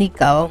 Principal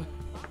Kaneko.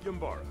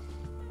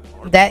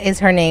 That is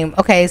her name.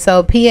 Okay,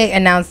 so PA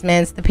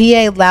announcements. The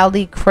PA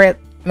loudly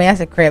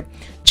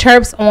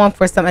chirps on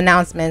for some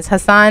announcements.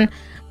 Hassan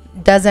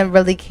doesn't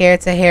really care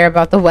to hear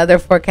about the weather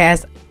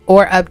forecast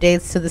or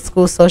updates to the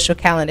school social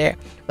calendar.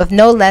 With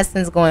no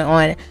lessons going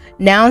on,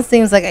 now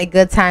seems like a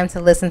good time to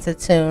listen to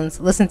tunes,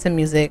 listen to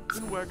music.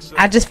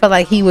 I just feel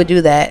like he would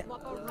do that.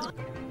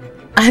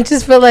 I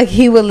just feel like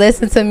he would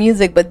listen to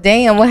music, but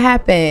damn, what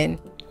happened?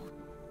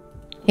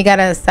 He got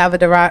a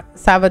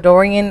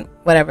Salvadorian,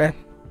 whatever,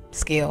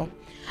 skill.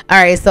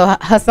 Alright, so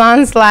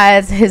Hassan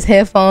slides his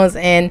headphones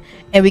in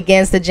and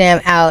begins to jam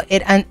out.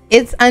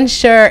 It's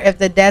unsure if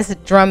the desk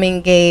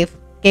drumming gave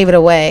it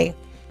away,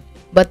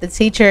 but the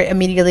teacher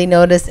immediately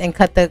noticed and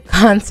cut the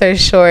concert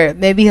short.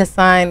 Maybe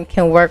Hassan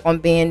can work on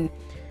being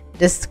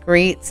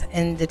discreet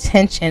in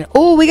detention.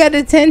 Oh, we got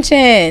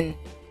detention.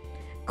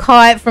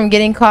 Caught from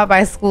getting caught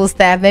by school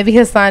staff. Maybe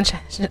Hassan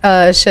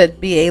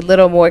should be a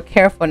little more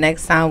careful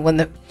next time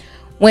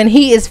when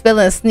he is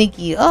feeling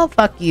sneaky. Oh,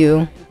 fuck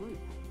you.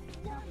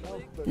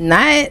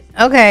 Not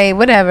okay,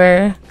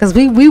 whatever, because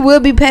we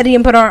would be petty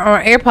and put on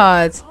our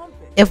AirPods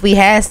if we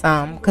had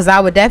some, because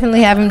I would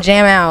definitely have him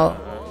jam out.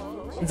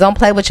 Don't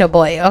play with your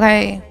boy,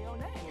 okay?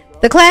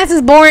 The class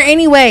is boring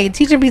anyway.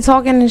 Teacher be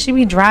talking and she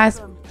be dry.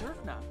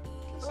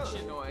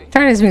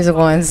 Turn this music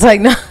on. It's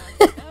like, no.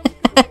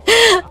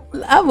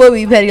 I would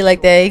be petty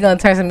like that. He gonna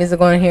turn some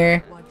music on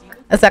here.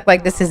 Let's act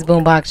like this is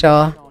boombox,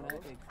 y'all.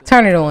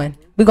 Turn it on.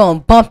 We gonna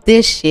bump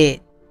this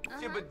shit.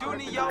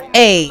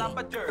 Hey,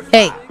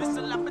 hey.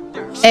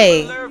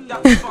 Hey.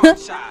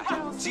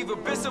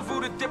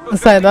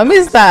 Sorry, let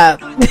me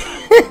stop.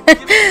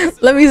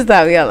 Let me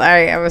stop, y'all.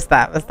 Alright, I'm gonna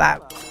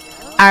stop.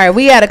 Alright,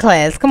 we out of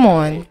class. Come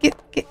on.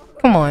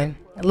 Come on.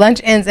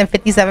 Lunch ends in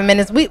 57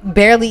 minutes. We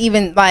barely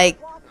even like,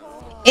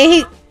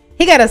 and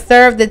he gotta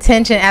serve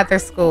detention after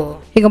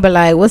school. He gonna be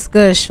like, what's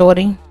good,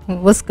 shorty?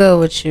 What's good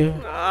with you?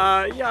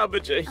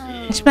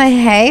 She be like,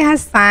 hey,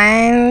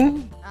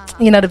 Hassan.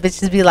 You know, the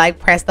bitches be like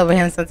pressed over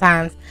him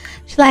sometimes.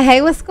 She's like,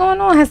 hey, what's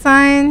going on,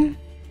 Hassan?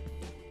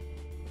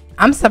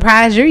 I'm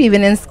surprised you're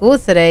even in school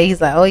today.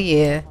 He's like, oh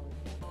yeah.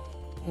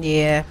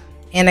 Yeah.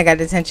 And I got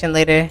detention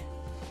later.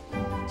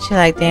 She's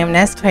like, damn,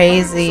 that's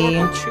crazy.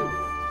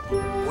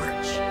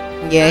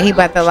 Yeah, he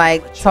about to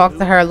like talk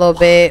to her a little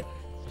bit.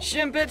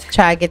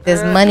 Try to get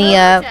this money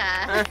up.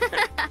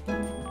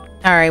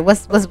 Alright,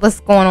 what's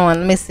going on?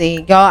 Let me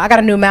see. Y'all, I got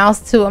a new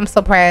mouse too. I'm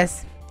so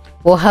pressed.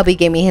 Well, hubby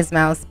gave me his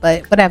mouse,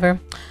 but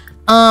whatever.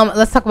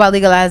 Let's talk about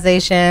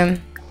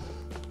legalization.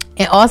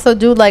 And also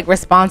do like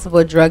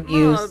responsible drug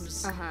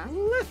use.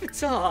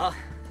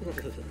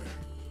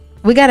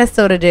 We got a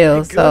soda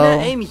deal, so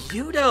and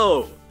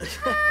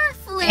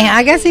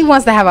I guess he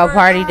wants to have a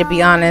party, to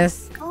be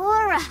honest.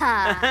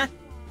 Let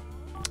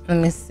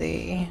me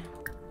see.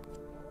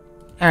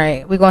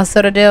 Alright, we going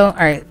soda deal?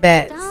 Alright,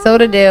 bet.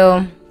 Soda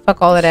deal.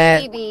 Fuck all of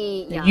that.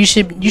 You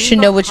should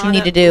know what you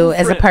need to do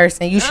as a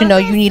person. You should know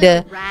you need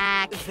to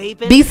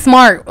be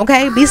smart,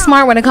 okay? Be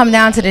smart when it comes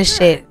down to this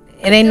shit.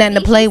 It ain't nothing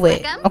to play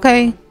with,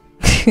 okay?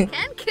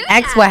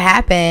 Ask what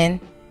happened.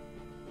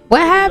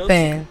 What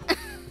happened?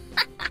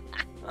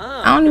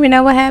 I don't even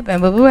know what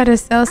happened, but we better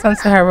sell something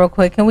to her real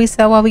quick. Can we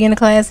sell while we in the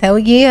class? Hell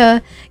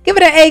yeah. Give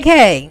it an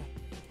AK.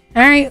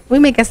 Alright, we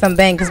making some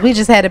bang because we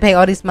just had to pay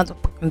all these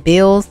motherfucking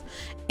bills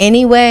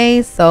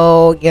anyway.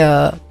 So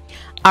yeah.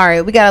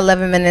 Alright, we got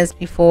 11 minutes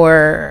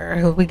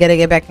before we gotta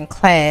get back in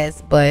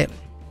class, but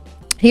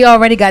he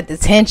already got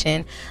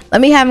detention. Let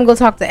me have him go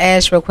talk to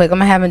Ash real quick. I'm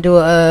gonna have him do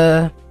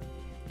a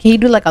can you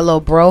do like a little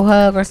bro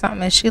hug or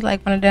something? Is she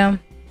like one of them?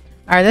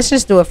 Alright, let's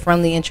just do a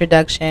friendly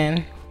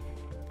introduction.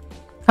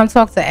 Come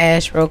talk to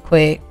Ash real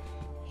quick.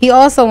 He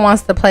also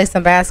wants to play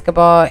some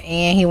basketball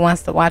and he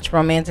wants to watch a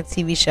romantic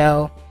TV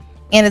show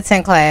and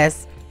attend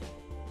class.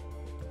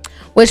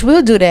 Which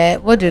we'll do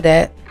that. We'll do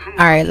that.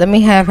 Alright, let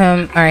me have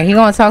him. Alright, he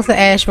gonna talk to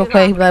Ash real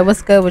quick. He be like,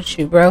 what's good with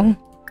you, bro?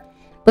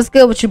 What's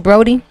good with you,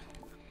 Brody?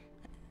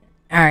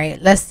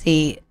 Alright, let's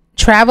see.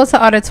 Travel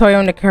to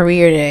auditorium to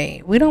career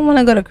day. We don't want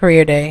to go to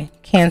career day.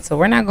 Cancel.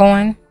 We're not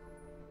going.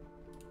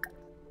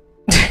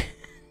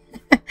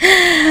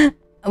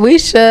 we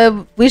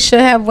should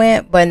have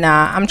went, but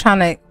nah, I'm trying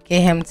to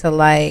get him to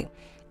like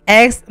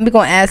We're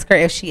gonna ask her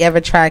if she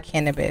ever tried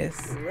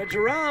cannabis.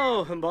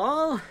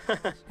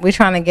 We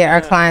trying to get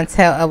our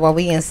clientele up while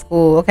we in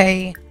school,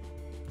 okay?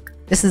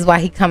 This is why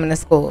he coming to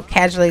school.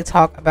 Casually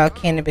talk about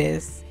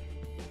cannabis.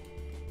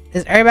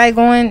 Is everybody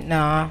going?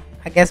 No.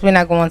 I guess we're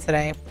not going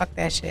today. Fuck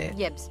that shit.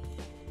 Yibs.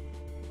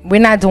 We're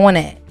not doing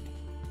it.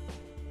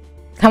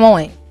 Come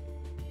on.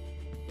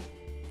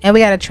 And we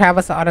gotta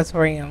travel to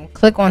auditorium.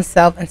 Click on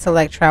self and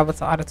select travel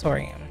to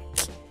auditorium.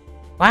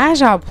 Why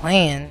is y'all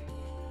playing?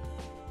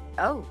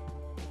 Oh.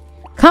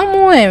 Come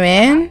on,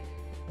 man.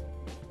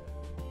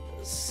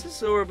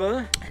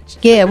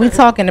 Yeah, we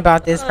talking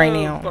about this right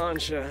now.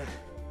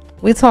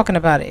 We talking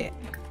about it.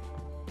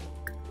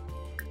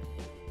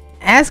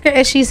 Ask her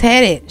if she's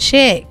had it.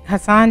 Shit,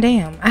 Hassan,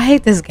 damn. I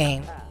hate this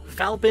game.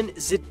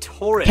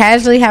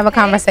 Casually have a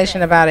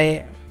conversation about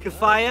it.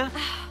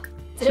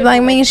 She's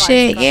like, mean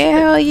shit. Yeah,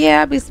 hell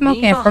yeah, I be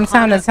smoking from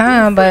time to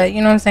time, but you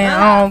know what I'm saying?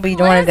 I don't be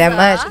doing it that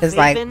much because,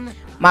 like,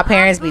 my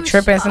parents be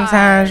tripping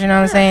sometimes, you know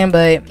what I'm saying?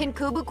 But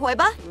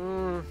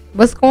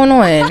what's going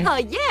on?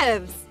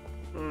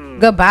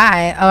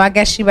 Goodbye. Oh, I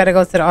guess she better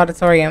go to the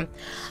auditorium.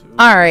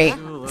 All right.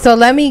 So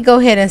let me go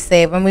ahead and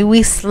save. I mean,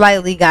 we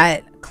slightly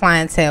got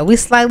clientele. We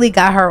slightly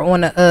got her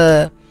on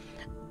the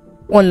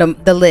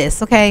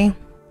list, okay?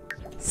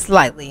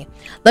 Slightly.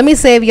 Let me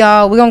save,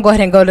 y'all. We're gonna go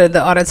ahead and go to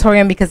the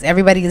auditorium because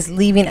everybody is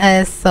leaving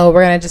us, so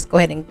we're gonna just go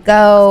ahead and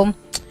go.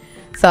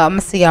 So I'm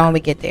gonna see y'all when we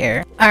get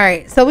there. All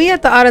right, so we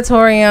at the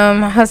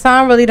auditorium.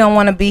 Hassan really don't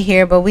want to be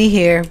here, but we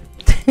here.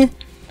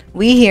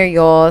 We here,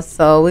 y'all.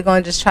 So we're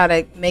gonna just try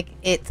to make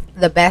it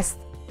the best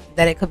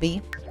that it could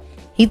be.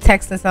 He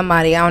texting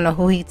somebody. I don't know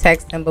who he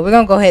texting, but we're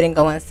gonna go ahead and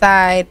go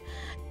inside.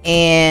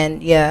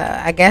 And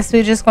yeah, I guess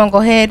we're just gonna go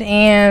ahead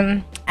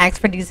and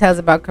ask for details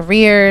about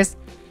careers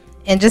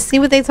and just see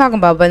what they talking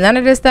about. But none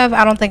of this stuff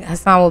I don't think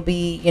Hassan will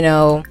be, you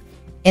know,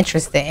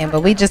 interested in.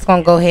 But we just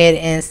gonna go ahead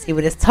and see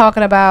what it's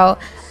talking about.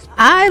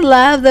 I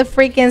love the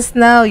freaking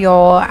snow,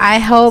 y'all. I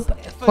hope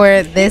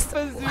for this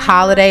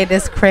holiday,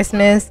 this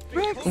Christmas,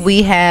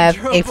 we have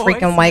a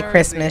freaking white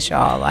Christmas,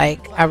 y'all.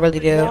 Like, I really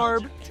do.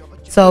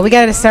 So we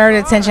got to start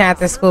detention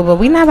after school, but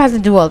we not about to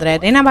do all of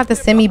that. They're not about to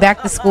send me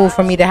back to school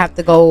for me to have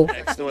to go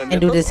and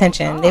do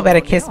detention. They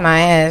better kiss my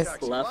ass.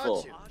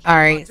 All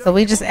right, so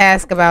we just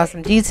ask about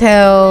some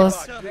details.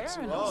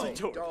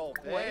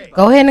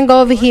 Go ahead and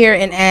go over here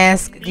and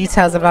ask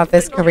details about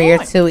this career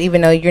too,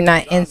 even though you're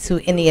not into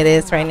any of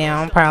this right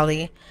now,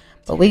 probably.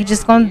 But we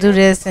just gonna do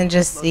this and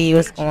just see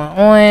what's going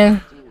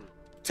on.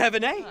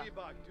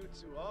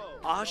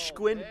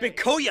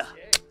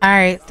 All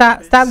right,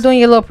 stop doing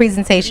your little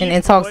presentation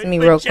and talk to me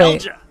real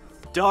quick.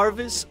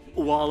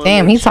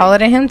 Damn, he's taller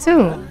than him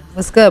too.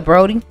 What's good,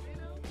 Brody?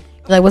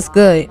 Like, what's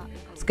good?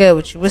 What's good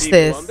with you? What's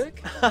this?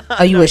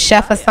 Are you a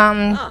chef or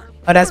something?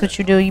 Oh, that's what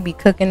you do? You be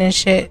cooking and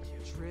shit?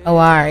 Oh, all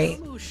right.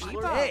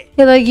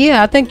 You're like,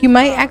 yeah, I think you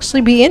might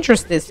actually be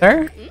interested,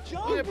 sir.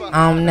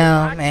 I don't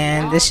know,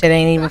 man. This shit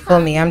ain't even for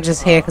me. I'm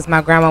just here because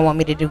my grandma want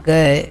me to do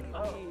good.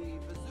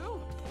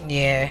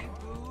 Yeah.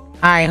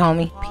 All right,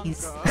 homie.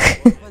 Peace.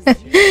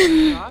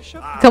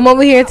 Come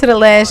over here to the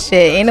last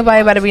shit. Ain't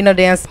nobody about to be no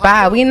damn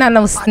spy. We ain't not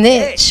no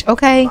snitch,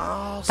 okay?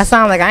 I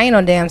sound like I ain't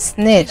no damn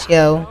snitch,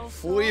 yo.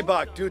 Alright,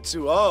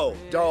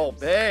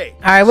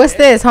 what's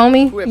this,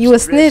 homie? You a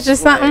snitch or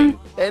something?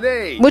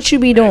 What you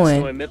be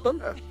doing?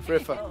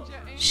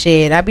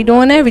 Shit, I be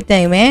doing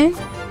everything, man.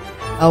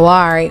 Oh,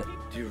 alright.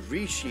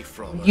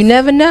 You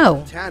never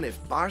know.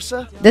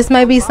 This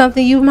might be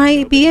something you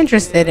might be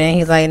interested in.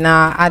 He's like,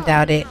 nah, I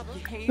doubt it.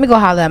 Let me go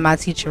holler at my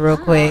teacher real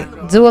quick.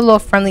 Do a little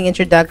friendly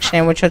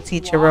introduction with your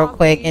teacher real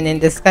quick, and then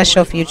discuss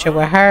your future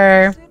with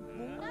her.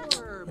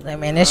 Like,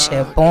 man, this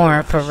shit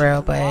boring for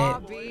real,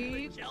 but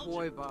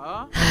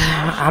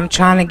I'm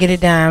trying to get it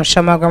down.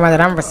 Show my grandma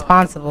that I'm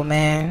responsible,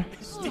 man.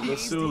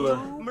 You're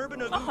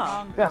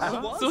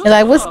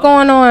like, what's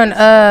going on,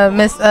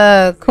 Miss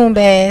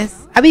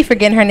Kumbaz? I be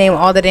forgetting her name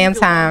all the damn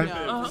time.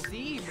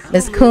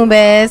 Miss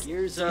Kumbaz.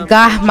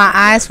 Got my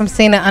eyes from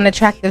seeing an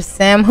unattractive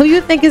sim. Who you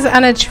think is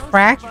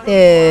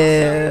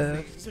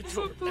unattractive?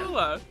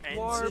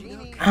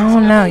 I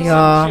don't know,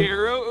 y'all.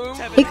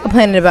 He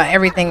complaining about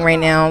everything right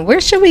now. Where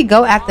should we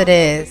go after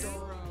this?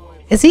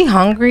 Is he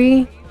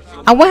hungry?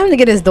 I want him to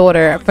get his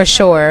daughter for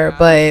sure,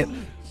 but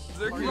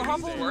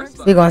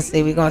we're gonna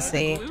see. We're gonna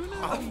see.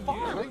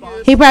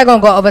 He probably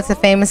gonna go over to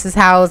Famous's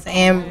house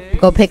and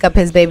go pick up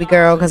his baby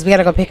girl because we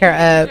gotta go pick her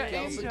up.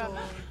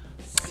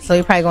 So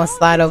he probably gonna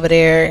slide over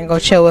there and go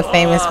chill with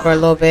Famous for a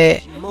little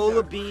bit.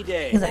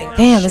 He's like,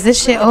 damn, is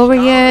this shit over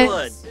yet?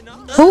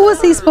 Who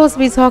was he supposed to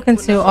be talking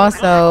to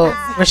also?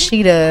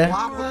 Rashida.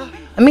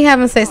 Let me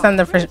have him say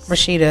something for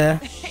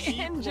Rashida.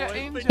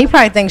 He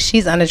probably thinks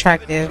she's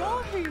unattractive.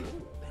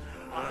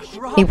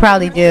 He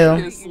probably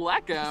do.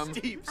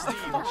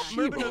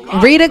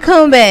 Rita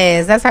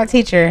Kumbaz. That's our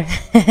teacher.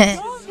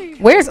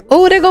 Where's...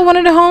 Oh, there go one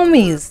of the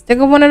homies. There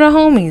go one of the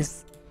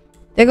homies.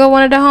 There go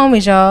one of the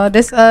homies, y'all.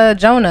 This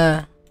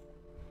Jonah.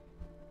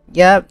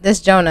 Yep,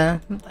 this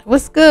Jonah.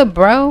 What's good,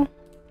 bro?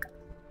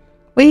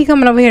 What are you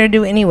coming over here to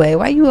do anyway?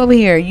 Why you over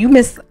here? You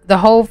missed the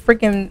whole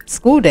freaking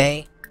school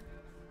day.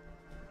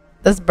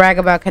 Let's brag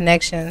about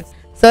connections.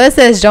 So it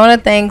says Jonah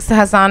thinks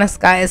Hassan and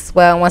Sky is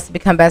swell and wants to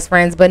become best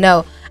friends, but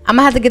no, I'm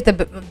gonna have to get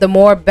the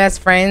more best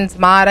friends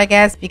mod, I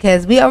guess,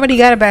 because we already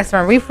got a best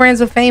friend. We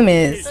friends with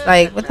Famous.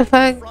 Like, what the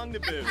fuck?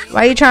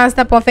 Why are you trying to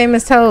step on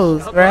Famous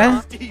toes,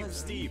 bruh?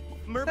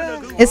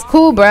 It's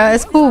cool, bruh.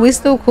 It's cool. We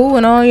still cool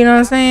and all, you know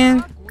what I'm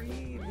saying?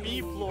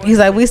 He's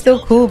like, we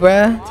still cool,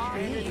 bruh.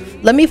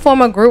 Let me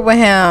form a group with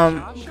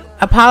him.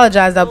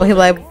 Apologize though, but he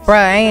like, bruh,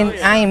 I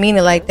ain't mean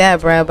it like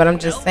that, bruh. But I'm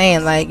just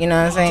saying, like, you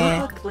know what I'm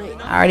saying?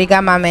 I already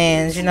got my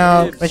mans, you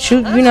know. But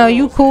you know,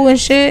 you cool and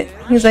shit.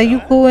 He's like,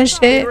 you cool and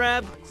shit.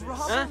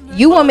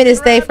 You want me to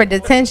stay for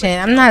detention?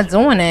 I'm not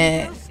doing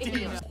it.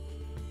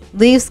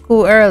 Leave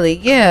school early.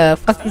 Yeah,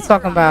 fuck you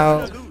talking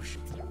about?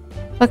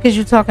 Fuck is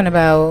you talking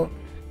about?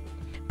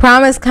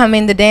 Prom is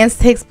coming. The dance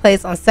takes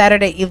place on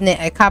Saturday evening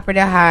at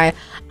Copperdale High.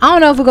 I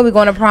don't know if we're gonna be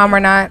going to prom or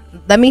not.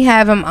 Let me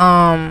have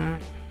him.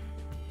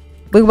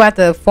 We about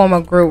to form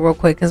a group real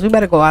quick because we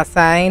better go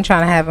outside. I ain't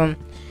trying to have him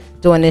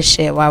doing this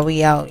shit while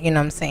we out. You know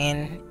what I'm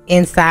saying?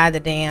 Inside the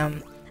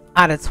damn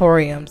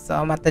auditorium. So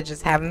I'm about to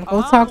just have him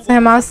go talk to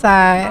him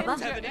outside.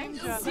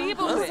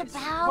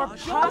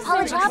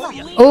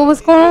 Oh, what's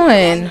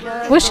going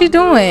on? What's she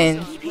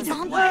doing?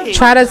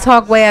 Try to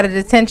talk way out of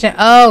detention.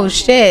 Oh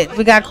shit,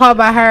 we got called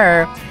by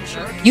her.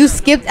 You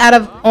skipped out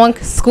of on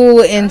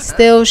school and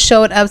still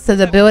showed up to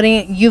the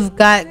building. You've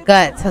got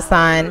guts,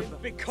 Hassan.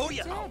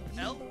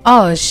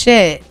 Oh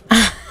shit.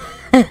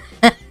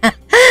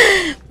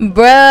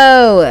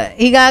 Bro,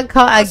 he got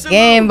caught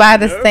again by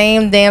the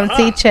same damn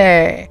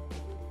teacher.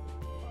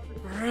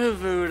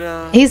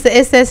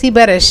 It says he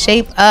better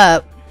shape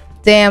up.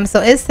 Damn,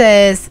 so it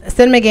says,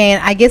 send him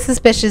again. I get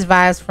suspicious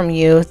vibes from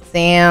you.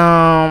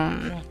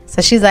 Damn.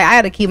 So she's like, I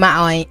gotta keep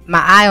my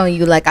eye on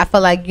you. Like, I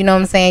feel like, you know what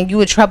I'm saying, you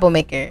a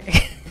troublemaker.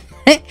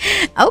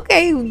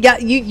 Okay,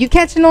 you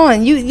catching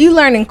on. You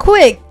learning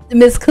quick,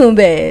 Miss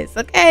Kumbez.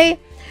 Okay.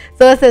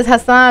 So it says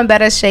Hassan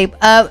better shape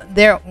up.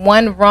 They're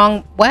one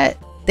wrong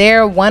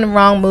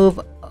move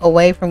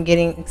away from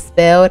getting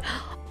expelled.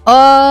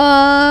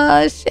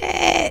 Oh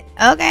shit.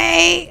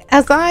 Okay,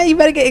 Hassan, you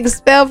better get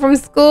expelled from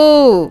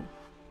school.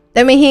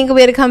 That means he ain't gonna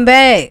be able to come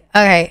back.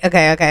 Okay.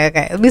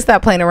 Let me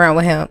stop playing around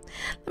with him.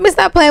 Let me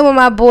stop playing with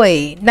my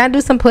boy. Now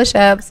do some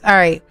push-ups. All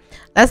right,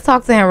 let's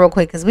talk to him real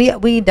quick because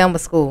we done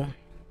with school.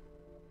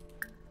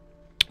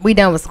 We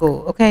done with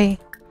school. Okay,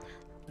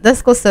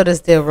 let's go seal this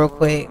deal real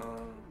quick.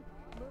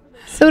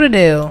 Seal the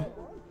deal.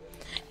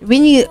 We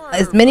need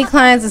as many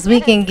clients as we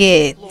can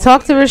get.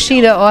 Talk to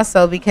Rashida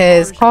also,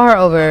 because call her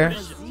over.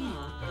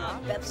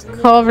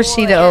 Call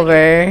Rashida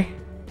over.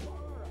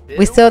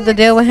 We sealed the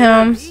deal with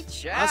him.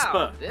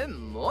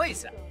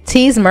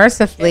 Tease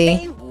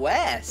mercifully.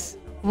 What?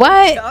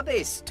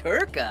 I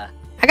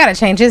gotta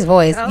change his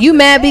voice. You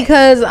mad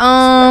because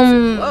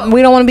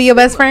we don't want to be your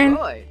best friend?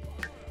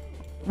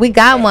 We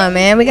got one,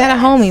 man. We got a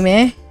homie,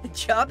 man.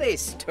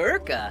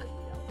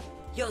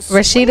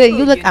 Rashida,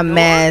 you look a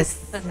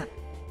mess.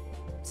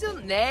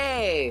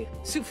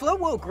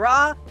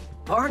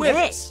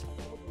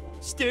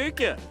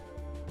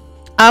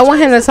 I want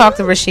him to talk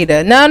to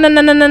Rashida. No.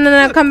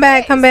 Come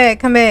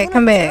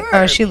back.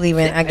 Oh, she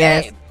leaving, I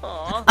guess.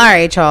 All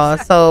right, y'all.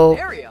 So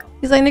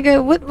he's like,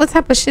 nigga, what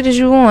type of shit is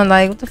you on?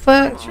 Like, what the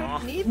fuck?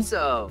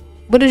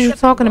 What is you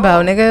talking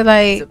about, nigga?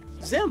 Like,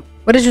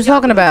 what is you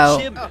talking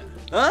about?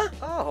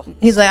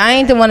 He's like, I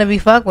ain't the one to be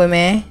fucked with,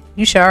 man.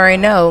 You should already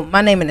know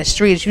my name in the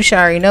streets. You should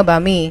already know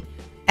about me.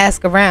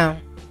 Ask around.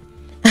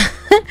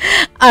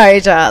 All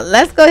right, y'all.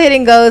 Let's go ahead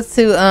and go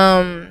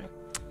to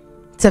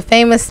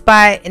Famous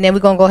spot, and then we're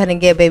gonna go ahead and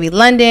get baby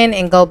London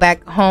and go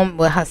back home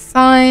with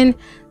Hassan.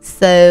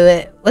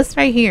 So what's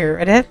right here?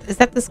 Is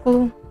that the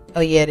school?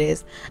 Oh yeah, it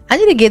is. I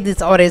need to get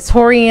this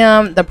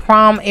auditorium, the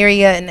prom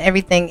area, and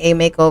everything a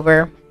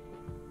makeover,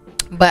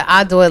 but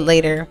I'll do it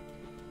later.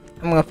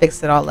 I'm gonna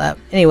fix it all up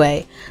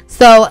anyway.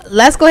 So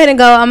let's go ahead and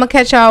go. I'm gonna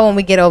catch y'all when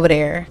we get over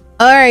there.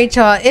 All right,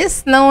 y'all. It's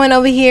snowing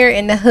over here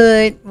in the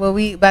hood where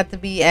we about to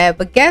be at,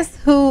 but guess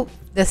who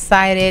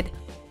decided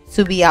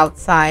to be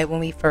outside when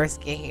we first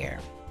get here?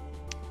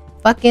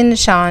 Fucking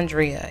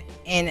Chandria.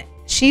 And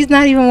she's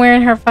not even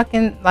wearing her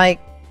fucking, like,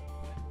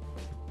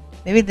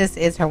 maybe this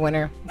is her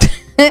winter.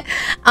 I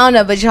don't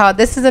know, but y'all,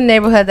 this is a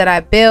neighborhood that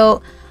I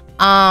built.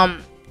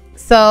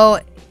 So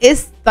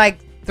it's like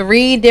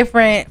 3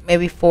 different,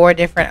 maybe 4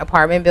 different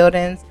apartment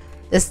buildings.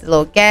 This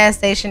little gas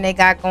station they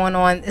got going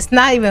on. It's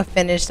not even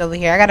finished over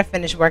here. I gotta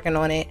finish working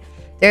on it.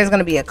 There's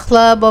gonna be a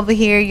club over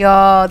here,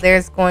 y'all.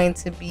 There's going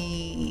to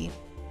be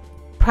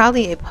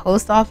probably a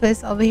post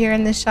office over here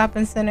in this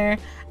shopping center.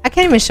 I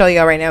can't even show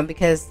y'all right now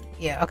because,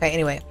 yeah, okay,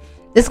 anyway,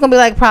 this is gonna be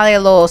like probably a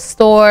little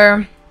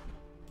store,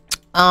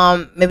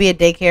 maybe a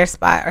daycare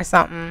spot or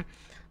something.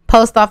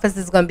 Post office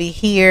is gonna be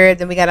here.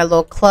 Then we got a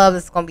little club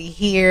that's gonna be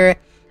here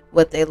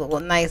with a little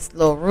nice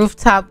little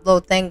rooftop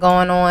little thing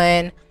going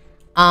on.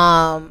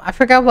 I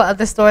forgot what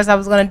other stores I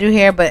was gonna do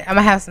here, but I'm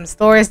gonna have some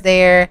stores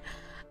there.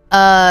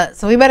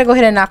 So we better go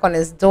ahead and knock on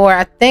this door.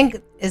 I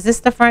think, is this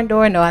the front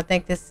door? No, I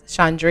think this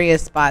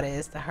Chandria's spot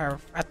is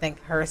I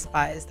think her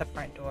spot is the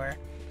front door.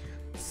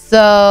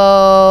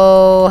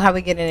 So how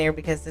we get in there,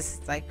 because this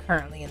is like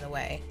currently in the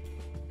way.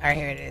 All right,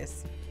 here it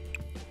is.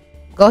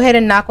 Go ahead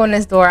and knock on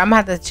this door. I'm gonna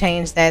have to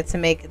change that to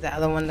make the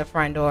other one the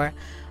front door.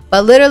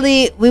 But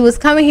literally, we was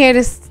coming here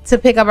to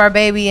pick up our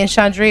baby, and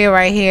Chandria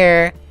right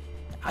here,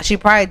 she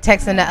probably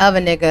texting the other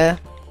nigga.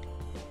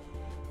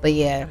 But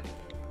yeah,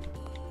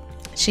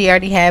 she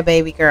already had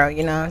baby girl,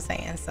 you know what I'm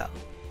saying? So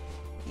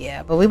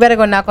yeah, but we better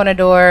go knock on the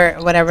door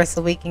or whatever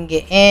so we can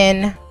get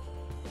in.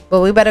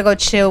 But we better go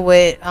chill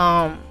with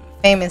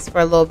Famous for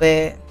a little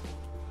bit.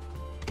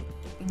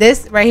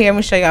 This right here, I'm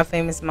gonna show y'all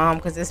Famous mom,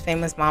 because this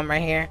Famous mom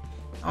right here,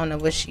 I don't know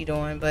what she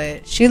doing,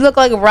 but she look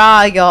like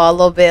Raw, y'all, a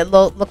little bit.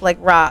 Look like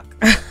Rock.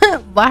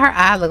 Why her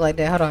eye look like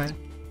that? Hold on.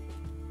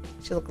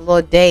 She look a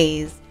little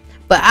dazed.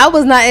 But I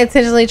was not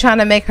intentionally trying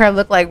to make her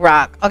look like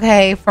Rock,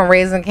 okay, from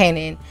Raising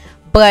Kanan.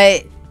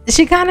 But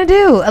she kind of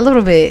do a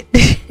little bit.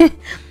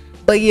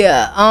 But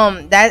yeah,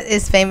 that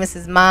is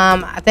Famous's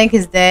mom. I think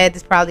his dad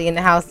is probably in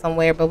the house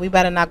somewhere, but we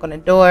better knock on the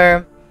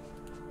door.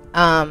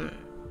 I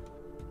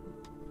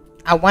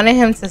wanted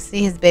him to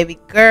see his baby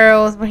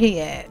girls. Where he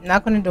at?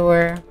 Knock on the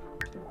door.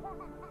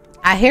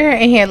 I hear her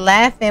in here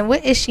laughing.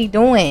 What is she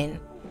doing?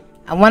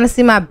 I want to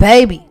see my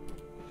baby.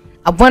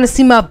 I want to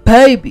see my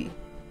baby.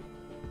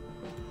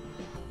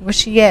 Where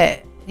she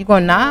at? You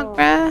gonna knock,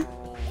 bruh?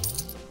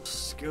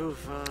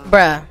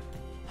 Bruh.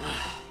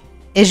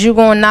 Is you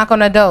gonna knock on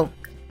the door?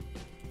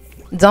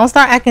 Don't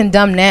start acting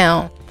dumb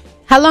now.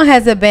 How long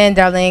has it been,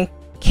 darling?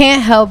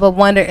 Can't help but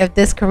wonder if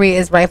this career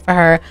is right for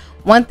her.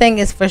 One thing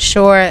is for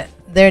sure,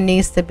 there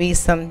needs to be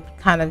some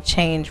kind of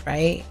change,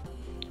 right?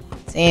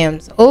 Damn.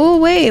 Oh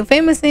wait,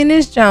 Famous in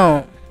this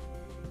joint.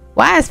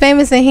 Why is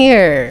Famous in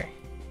here?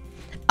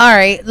 All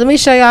right, let me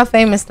show y'all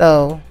Famous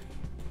though.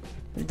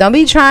 Don't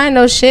be trying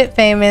no shit,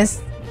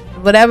 Famous.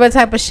 Whatever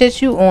type of shit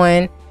you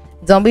on,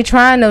 don't be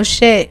trying no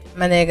shit,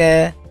 my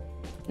nigga.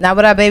 Not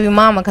with our baby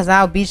mama, because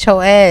I'll beat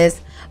your ass.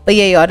 But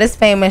yeah, y'all, this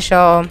Famous,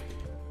 y'all.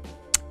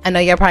 I know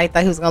y'all probably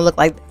thought he was gonna look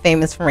like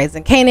Famous from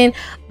Raising Kanan,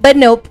 but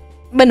nope.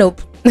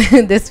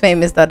 This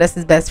Famous though, that's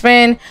his best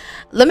friend.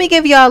 Let me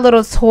give y'all a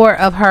little tour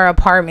of her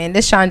apartment.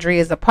 This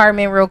Chandria's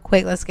apartment real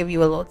quick. Let's give you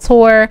a little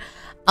tour.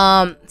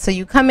 So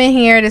you come in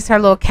here, this is her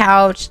little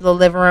couch, little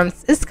living room.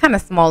 It's kind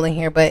of small in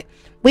here, but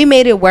we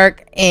made it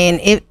work, and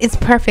it's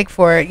perfect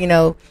for, you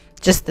know,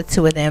 just the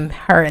two of them,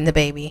 her and the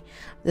baby.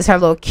 This is her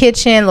little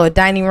kitchen, little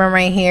dining room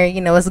right here.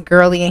 You know, it's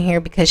girly in here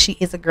because she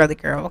is a girly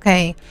girl,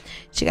 okay?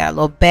 She got a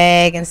little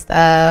bag and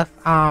stuff.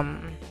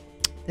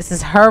 This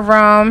is her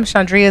room,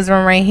 Chandria's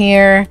room right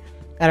here.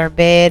 Got her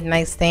bed,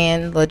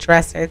 nightstand, little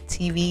dresser,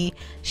 TV.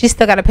 She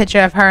still got a picture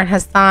of her and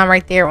HASSAN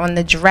right there on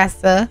the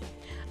dresser.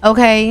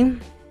 Okay.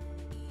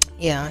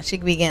 Yeah, she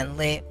could be getting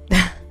lit.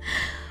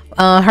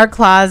 Her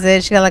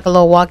closet, she got like a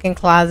little walk-in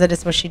closet.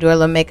 That's where she do her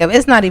little makeup.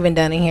 It's not even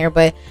done in here,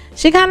 but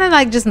she kind of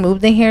like just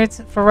moved in here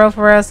for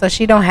real. So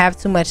she don't have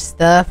too much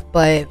stuff,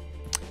 but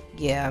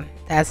yeah,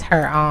 that's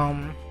her.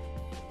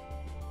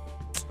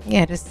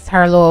 Yeah, this is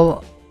her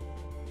little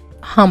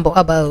humble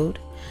abode.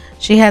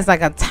 She has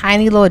like a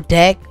tiny little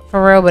deck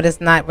for real, but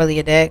it's not really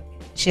a deck.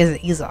 She has an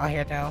easel out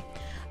here though,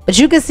 but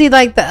you can see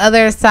like the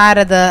other side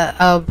of the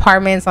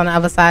apartments on the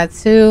other side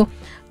too.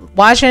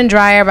 Washer and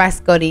dryer by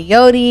Scotty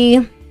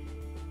Yodi.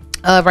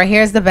 Right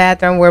here's the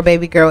bathroom where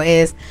baby girl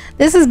is.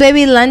 This is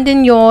baby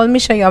London, y'all. Let me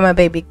show y'all my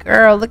baby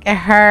girl. Look at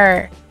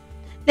her.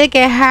 Look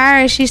at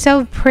her. She's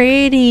so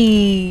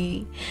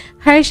pretty.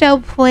 Her so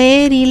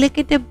pretty. Look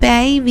at the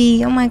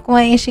baby. Oh my god.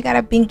 And she got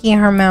a binky in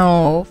her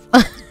mouth.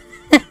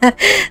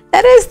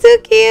 That is too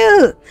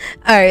cute.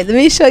 All right, let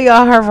me show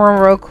y'all her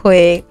room real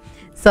quick.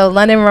 So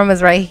London room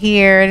is right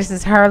here. This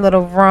is her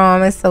little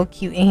room. It's so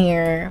cute in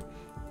here.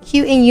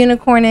 Cute and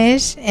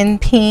unicornish and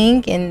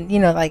pink and, you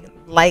know, like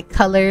light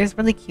colors.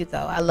 Really cute though.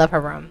 I love her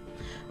room.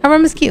 Her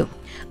room is cute.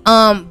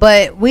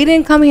 But we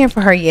didn't come here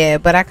for her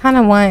yet, but I kind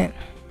of want,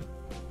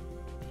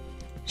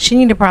 she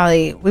need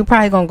to we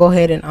probably gonna go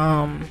ahead and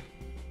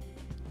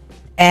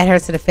add her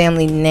to the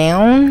family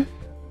now.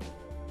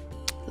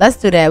 Let's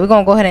do that. We're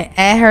gonna go ahead and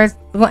add her.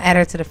 We're gonna add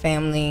her to the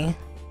family.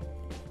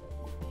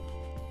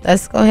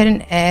 Let's go ahead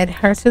and add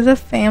her to the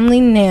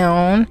family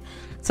now,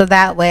 so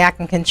that way I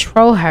can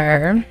control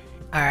her.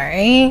 All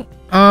right.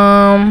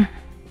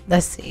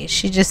 Let's see.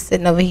 She's just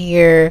sitting over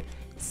here,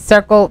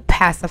 circle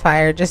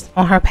pacifier, just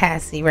on her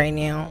passy right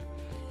now.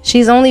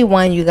 She's only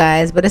one, you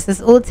guys, but this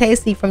is all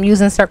tasty from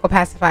using circle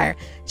pacifier.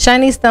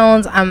 Shiny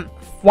stones. I'm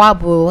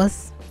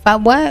fabulous.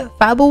 What?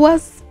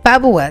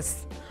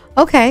 Fabulous.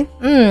 Okay.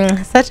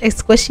 Such a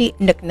squishy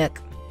nook.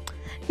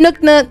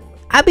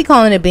 I be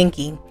calling it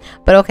Binky,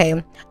 but okay.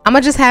 I'm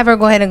gonna just have her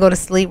go ahead and go to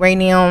sleep right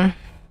now.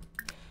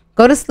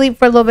 Go to sleep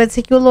for a little bit.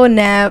 Take you a little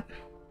nap.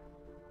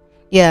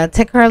 Yeah,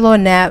 take her a little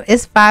nap.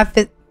 It's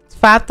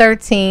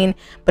 5:13,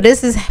 but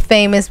this is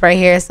Famous right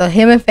here. So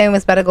him and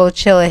Famous better go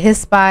chill at his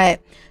spot.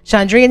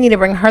 Chandria need to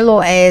bring her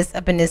little ass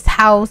up in this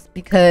house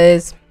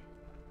because,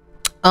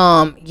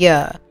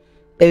 yeah,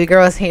 baby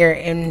girl is here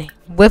and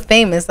with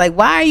Famous. Like,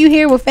 why are you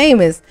here with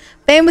Famous?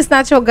 Famous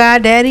not your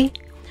goddaddy.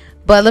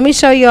 But let me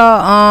show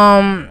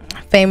y'all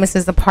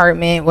Famous's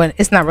apartment. Well,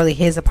 it's not really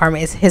his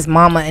apartment, it's his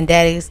mama and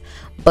daddy's,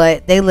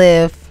 but they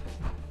live,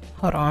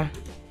 hold on,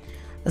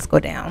 let's go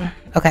down.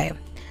 Okay,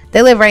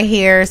 they live right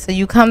here. So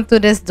you come through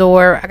this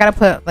door. I gotta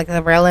put like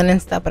a railing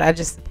and stuff, but I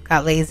just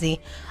got lazy.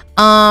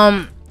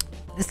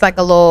 It's like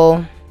a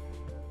little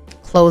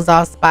closed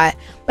off spot,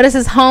 but it's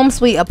his home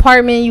sweet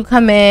apartment. You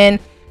come in.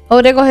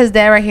 Oh, there go his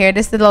dad right here.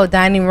 This is the little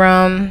dining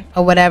room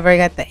or whatever. You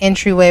got the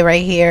entryway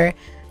right here.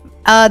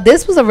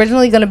 This was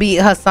originally gonna be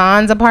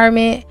Hassan's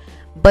apartment,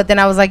 but then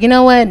I was like, you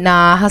know what,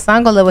 nah,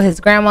 Hassan gonna live with his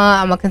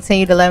grandma. I'm gonna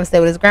continue to let him stay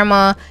with his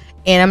grandma,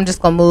 and I'm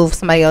just gonna move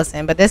somebody else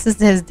in. But this is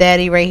his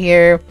daddy right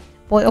here.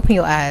 Boy, open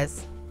your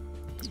eyes.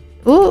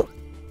 Ooh,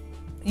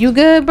 you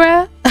good,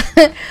 bruh?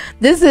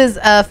 This is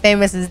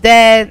Famous's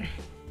dad.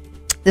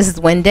 This is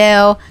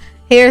Wendell.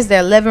 Here's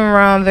their living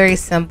room. Very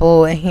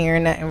simple in here,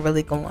 nothing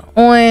really going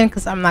on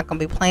because I'm not gonna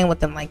be playing with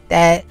them like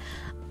that.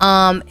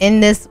 In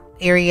this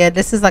area,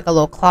 this is like a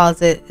little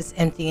closet. It's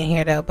empty in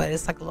here though, but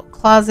it's like a little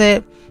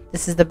closet.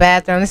 This is the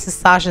bathroom. This is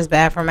Sasha's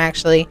bathroom,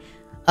 actually.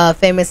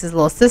 Famous's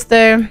little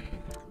sister.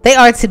 They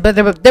are,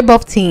 but they're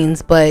both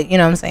teens, but you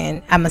know what I'm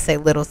saying. I'm gonna say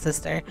little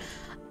sister.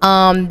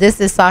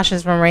 This is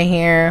Sasha's room right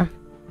here.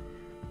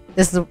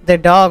 This is their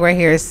dog right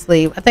here is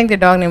asleep. I think their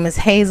dog name is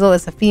Hazel.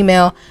 It's a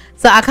female.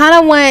 So I kind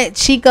of want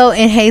Chico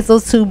and Hazel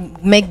to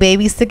make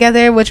babies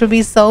together, which would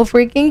be so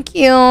freaking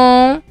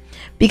cute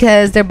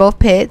because they're both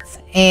pits,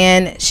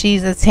 and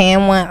she's a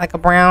tan one, like a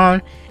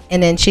brown,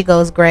 and then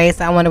Chico's gray.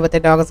 So I wonder what their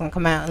dog is gonna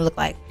come out and look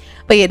like.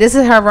 But yeah, this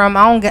is her room.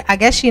 I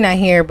guess she's not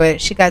here, but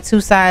she got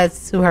two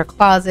sides to her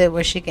closet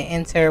where she can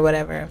enter or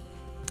whatever.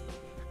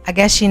 I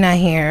guess she's not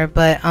here,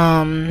 but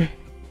then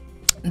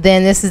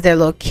this is their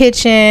little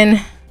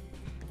kitchen.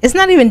 It's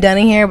not even done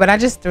in here, but I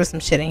just threw some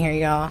shit in here,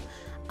 y'all.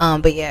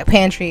 But yeah,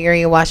 pantry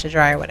area, washer,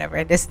 dryer,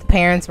 whatever. This is the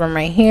parents' room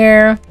right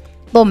here.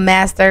 Little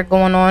master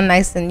going on,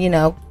 nice and, you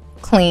know,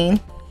 clean.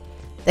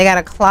 They got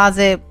a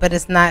closet, but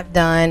it's not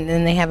done.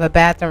 And they have a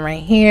bathroom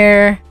right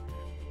here.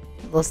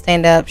 A little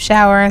stand-up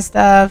shower and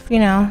stuff, you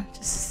know,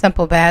 just a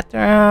simple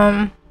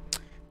bathroom.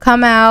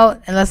 Come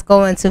out and let's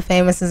go into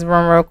Famous's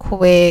room real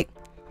quick.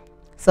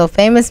 So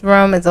Famous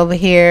room is over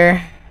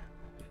here,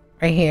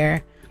 right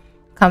here.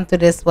 Come through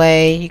this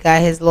way. You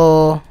got his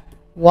little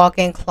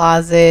walk-in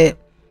closet.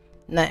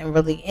 Nothing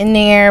really in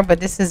there, but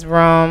this is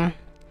room.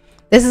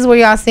 This is where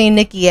y'all seen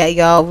Nikki at,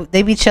 y'all.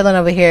 They be chilling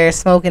over here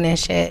smoking and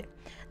shit.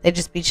 They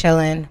just be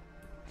chilling.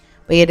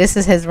 But yeah, this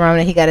is his room,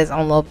 and he got his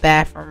own little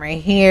bathroom right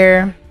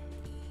here.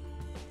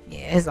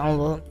 Yeah, his own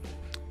little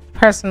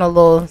personal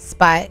little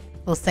spot,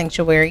 little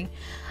sanctuary.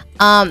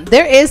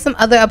 There is some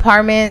other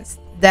apartments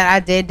that I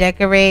did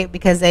decorate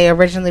because they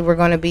originally were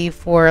going to be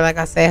for, like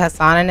I said,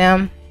 Hassan and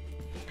them.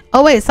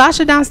 Oh wait,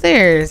 Sasha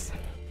downstairs.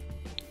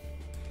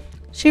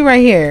 She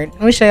right here.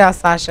 Let me show y'all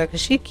Sasha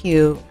because she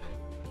cute.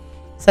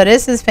 So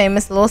this is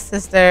Famous little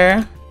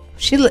sister.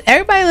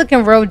 Everybody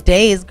looking real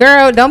dazed.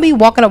 Girl, don't be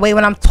walking away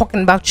when I'm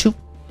talking about you.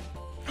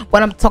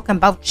 When I'm talking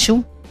about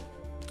you.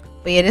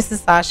 But yeah, this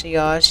is Sasha,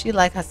 y'all. She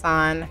like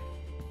Hassan.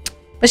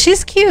 But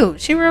she's cute.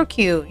 She real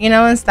cute, you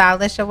know, and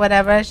stylish or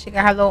whatever. She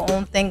got her little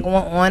own thing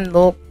going on,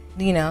 little,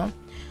 you know.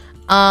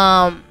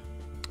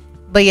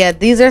 But yeah,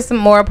 these are some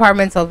more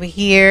apartments over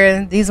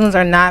here. These ones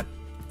are not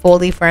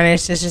fully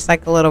furnished. It's just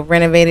like a little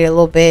renovated a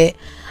little bit.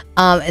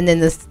 And then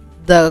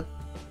the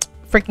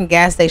freaking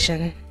gas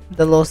station,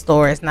 the little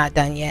store, is not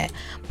done yet.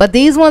 But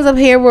these ones up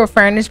here were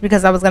furnished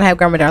because I was gonna have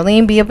Grandma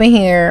Darlene be up in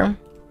here.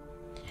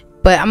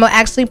 But I'm gonna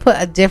actually put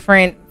a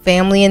different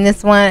family in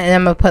this one, and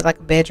I'm gonna put like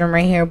a bedroom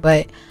right here.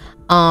 But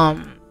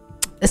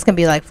it's gonna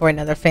be like for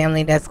another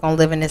family that's gonna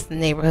live in this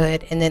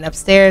neighborhood. And then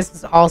upstairs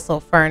is also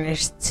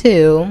furnished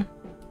too,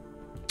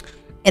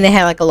 and it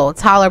had like a little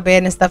taller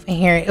bed and stuff in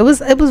here. It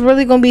was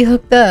really gonna be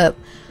hooked up,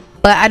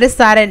 but I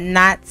decided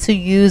not to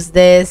use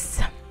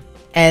this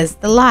as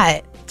the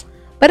lot.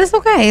 But it's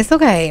okay, it's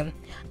okay.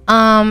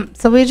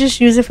 So we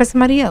just use it for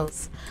somebody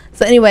else.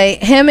 So anyway,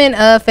 him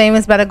and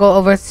Famous better go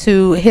over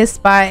to his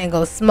spot and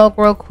go smoke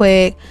real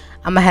quick.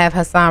 I'm gonna have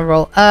Hassan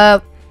roll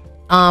up,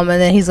 and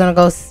then he's gonna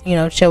go, you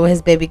know, chill with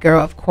his baby girl,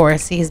 of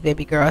course, see his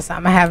baby girl. So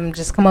I'm gonna have him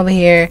just come over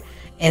here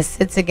and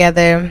sit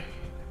together.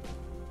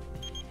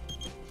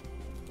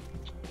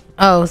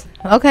 Oh,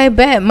 okay,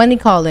 bet. Money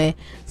calling.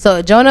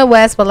 So Jonah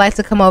West would like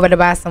to come over to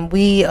buy some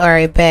weed. All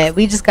right, bet.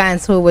 We just got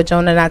into it with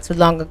Jonah not too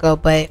long ago,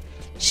 but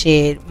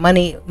shit,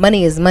 money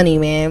is money,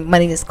 man.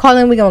 Money is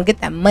calling. We gonna get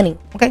that money,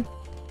 okay?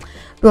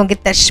 We gonna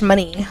get that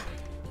shmoney.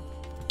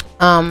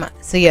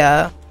 So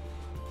yeah,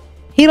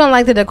 he don't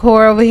like the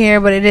decor over here,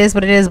 but it is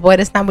what it is, boy.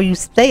 That's not where you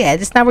stay at.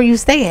 It's not where you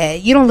stay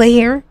at. You don't lay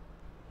here.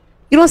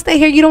 You don't stay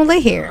here. You don't lay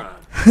here.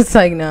 It's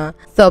like, no.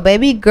 So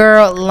baby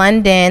girl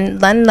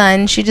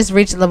London, she just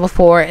reached level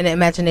 4 in the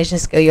imagination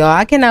skill, y'all.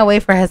 I cannot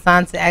wait for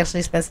Hassan to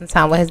actually spend some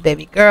time with his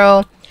baby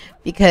girl,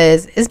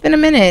 because it's been a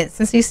minute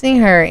since he's seen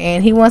her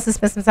and he wants to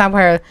spend some time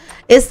with her.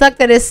 It sucked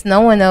that it's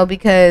snowing though,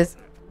 because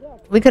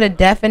we could have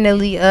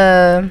definitely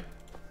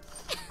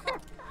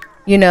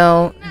you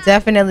know,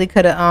 definitely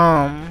could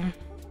have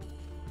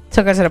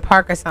took her to the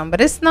park or something,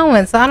 but it's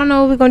snowing, so I don't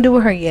know what we're gonna do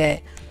with her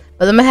yet.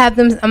 But I'm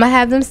gonna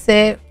have them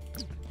sit.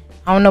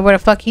 I don't know where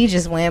the fuck he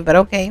just went, but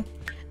okay.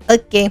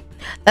 Okay.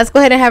 Let's go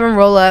ahead and have him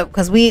roll up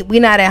because we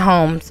not at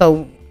home.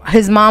 So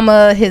his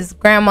mama, his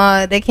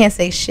grandma, they can't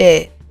say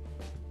shit.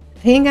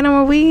 He ain't got no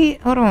more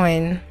weed? Hold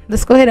on.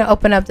 Let's go ahead and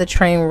open up the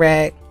train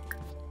wreck.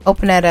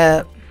 Open that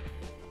up.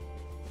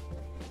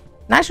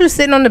 Not you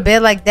sitting on the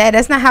bed like that.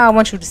 That's not how I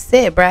want you to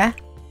sit, bruh.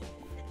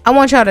 I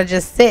want y'all to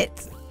just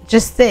sit.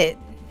 Just sit.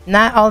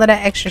 Not all of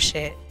that extra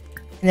shit.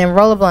 And then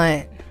roll a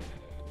blunt.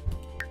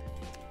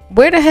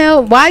 Where the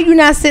hell? Why are you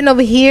not sitting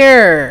over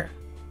here?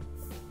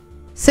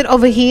 Sit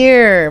over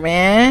here,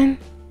 man.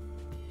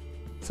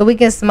 So we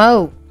can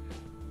smoke.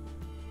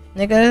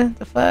 Nigga,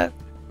 the fuck?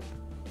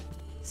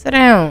 Sit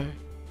down.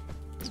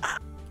 I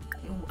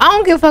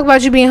don't give a fuck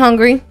about you being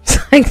hungry.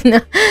 Like, no.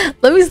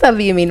 Let me stop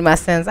being mean to my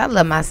sons. I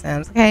love my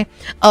sons, okay?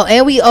 Oh,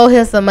 and we owe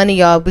him some money,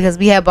 y'all, because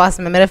we had bought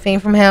some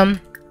methamphetamine from him.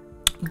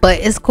 But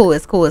it's cool.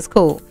 It's cool. It's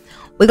cool.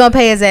 We're going to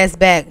pay his ass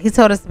back. He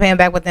told us to pay him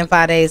back within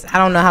 5 days. I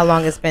don't know how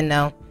long it's been,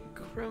 though.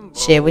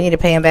 Shit, we need to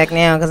pay him back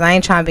now because I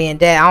ain't trying to be in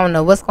debt. I don't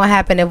know what's going to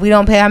happen if we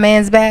don't pay our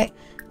man's back.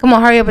 Come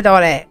on, hurry up with all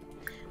that.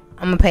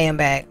 I'm going to pay him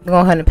back. We're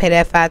going to pay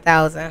that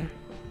 $5,000.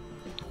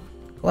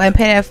 Go ahead and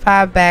pay that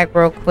 $5,000 back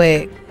real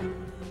quick.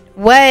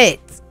 What?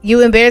 You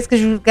embarrassed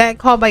because you got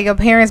called by your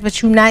parents,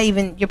 but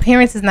your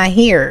parents is not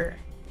here.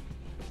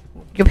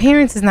 Your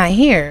parents is not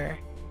here.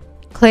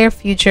 Clear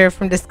future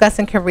from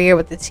discussing career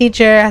with the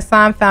teacher.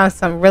 Hassan found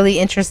some really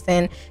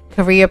interesting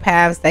career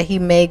paths that he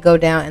may go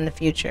down in the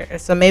future.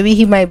 So maybe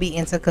he might be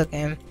into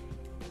cooking.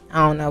 I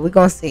don't know. We're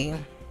going to see.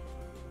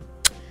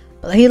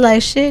 But he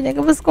like, shit,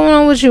 nigga, what's going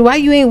on with you? Why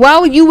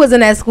you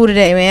wasn't at school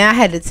today, man? I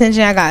had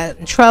detention. I got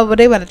in trouble.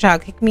 They about to try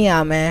to kick me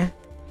out, man.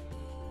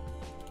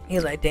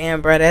 He's like,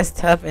 damn, bro, that's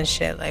tough and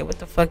shit. Like, what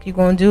the fuck you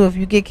gonna do if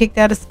you get kicked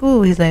out of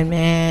school? He's like,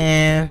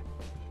 man,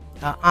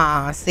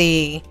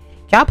 see,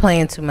 y'all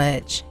playing too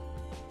much.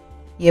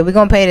 Yeah, we're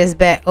gonna pay this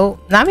back. Oh,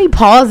 not me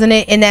pausing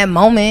it in that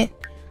moment.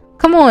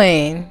 Come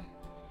on,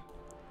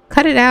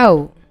 cut it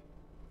out.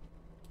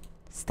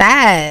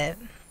 Stop.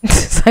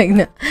 It's like,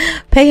 no,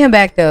 pay him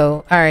back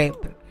though. All right.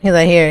 He's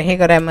like, here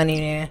go that money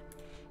there.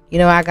 You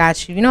know I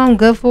got you. You know I'm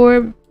good for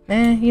it,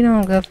 man. You know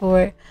I'm good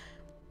for it.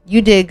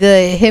 You did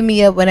good. Hit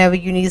me up whenever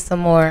you need some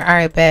more. All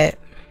right, bet.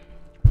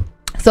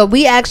 So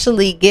we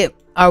actually get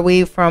our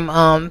weed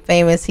from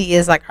Famous. He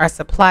is like our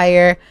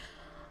supplier.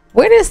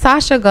 Where did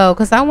Sasha go?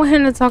 Because I want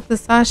him to talk to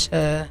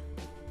Sasha.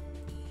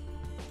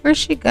 Where'd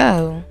she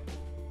go?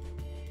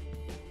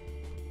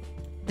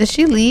 Did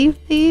she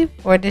leave?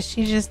 Or did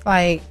she just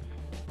like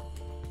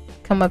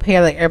come up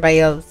here like everybody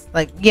else?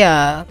 Like,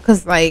 yeah.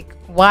 Because like,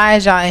 why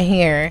is y'all in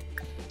here?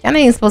 Y'all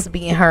ain't supposed to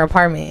be in her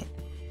apartment.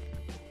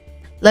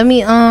 Let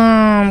me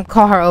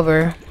call her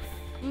over.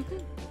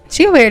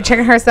 She over here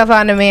checking herself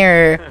out in the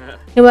mirror.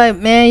 You're like,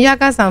 man, y'all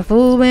got some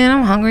food, man?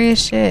 I'm hungry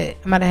as shit.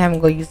 I'm about to have him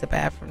go use the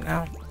bathroom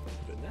now.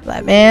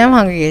 Like, man, I'm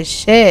hungry as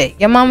shit.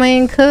 Your mama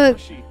ain't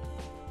cooked.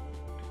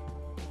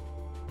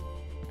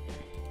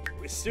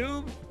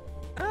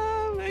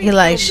 He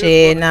like,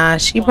 shit, nah,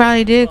 she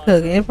probably did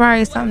cook. It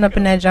probably something up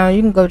in that joint.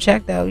 You can go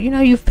check though. You know,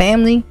 you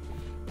family.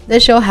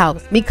 That's your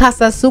house. Mi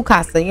casa, su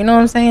casa. You know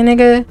what I'm saying,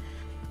 nigga?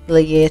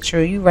 Like, yeah,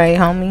 true. You right,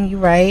 homie. You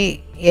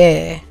right.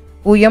 Yeah.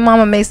 Ooh, your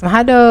mama made some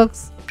hot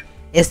dogs.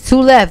 It's 2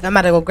 left. I'm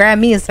about to go grab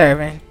me a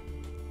serving.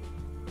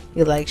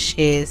 You like,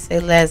 shit. Say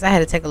less. I had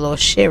to take a little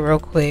shit real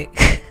quick.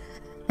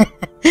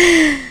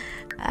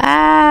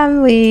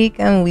 I'm weak.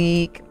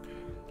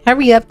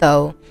 Hurry up,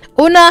 though.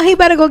 Oh, no. He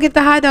better go get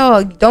the hot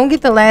dog. Don't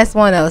get the last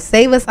one, though.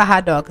 Save us a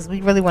hot dog because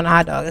we really want a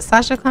hot dog. Is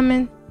Sasha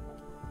coming?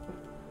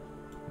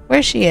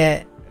 Where's she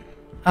at?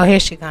 Oh, here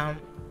she come.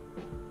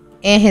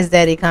 And his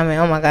daddy coming.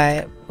 Oh, my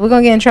God. We're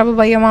going to get in trouble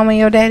by your mama and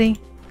your daddy?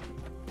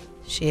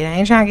 Shit, I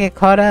ain't trying to get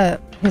caught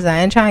up. Because I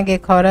ain't trying to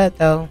get caught up,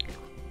 though.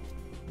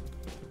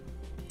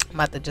 I'm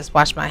about to just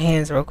wash my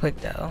hands real quick,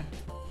 though.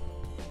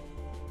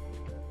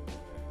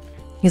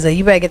 He's like,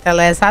 you better get that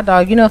last hot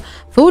dog. You know,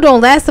 food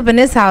don't last up in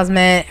this house,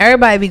 man.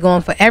 Everybody be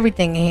going for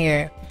everything in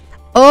here.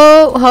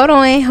 Oh, hold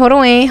on.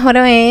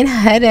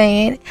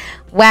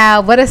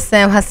 Wow, what a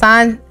sim.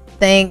 Hassan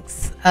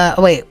thinks,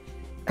 wait.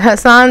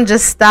 Hassan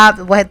just stopped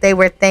what they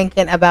were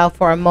thinking about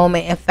for a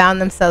moment and found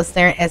themselves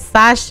staring at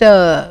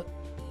Sasha.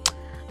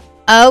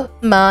 Oh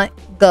my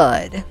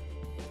God.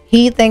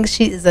 He thinks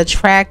she is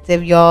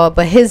attractive, y'all,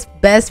 but his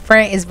best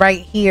friend is right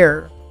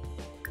here.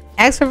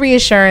 Ask for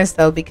reassurance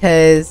though,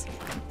 because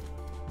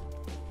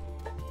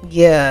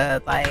yeah,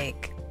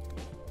 like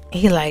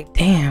he like,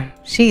 damn,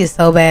 she is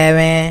so bad,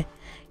 man.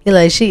 He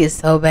like, she is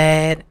so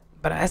bad.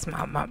 But that's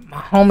my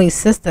homie's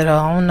sister though.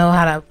 I don't know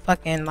how to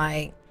fucking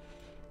like,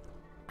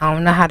 I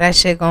don't know how that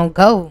shit gonna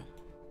go.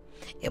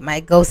 It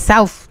might go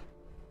south.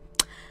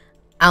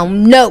 I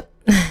don't know.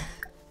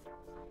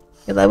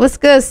 You're like, what's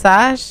good,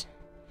 Sash?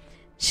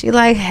 She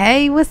like,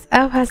 hey, what's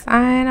up,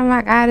 Hassan? Oh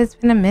my God, it's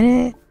been a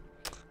minute.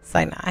 It's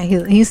like, nah,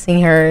 he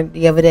seen her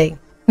the other day.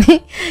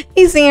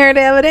 He seen her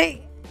the other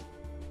day.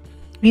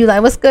 You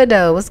like, what's good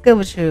though? What's good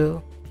with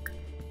you?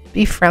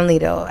 Be friendly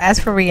though.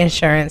 Ask for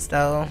reinsurance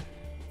though.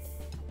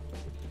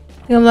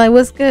 You're like,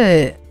 what's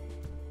good?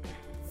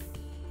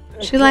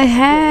 She like,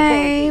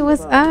 hey,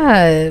 what's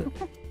up?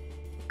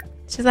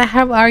 She's like,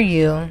 how are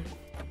you?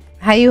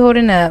 How you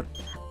holding up?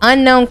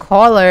 Unknown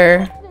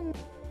caller.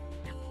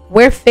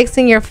 We're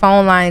fixing your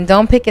phone line.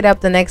 Don't pick it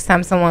up the next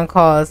time someone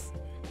calls.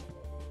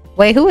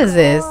 Wait, who is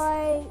this?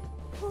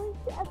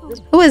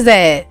 Who is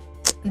that?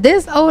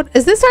 This old,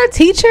 is this our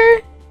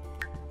teacher?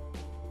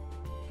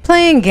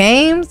 Playing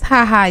games?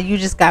 Haha, you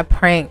just got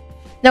pranked.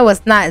 No,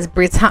 it's not. It's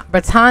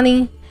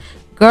Brittany.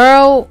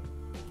 Girl,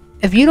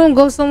 if you don't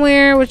go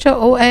somewhere with your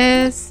old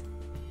ass.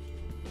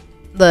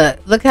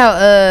 Look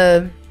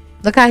how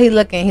he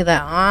looking. He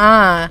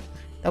like,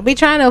 don't be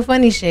trying no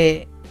funny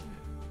shit.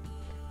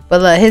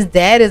 But look, his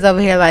dad is over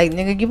here like,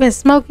 nigga, you been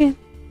smoking?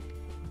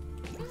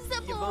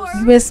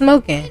 You been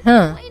smoking,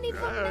 huh?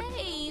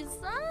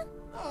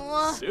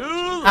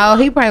 Oh,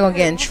 he probably gonna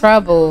get in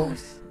trouble.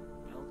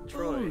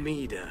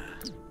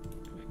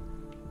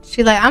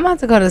 She like, I'm about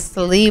to go to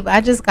sleep.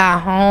 I just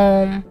got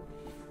home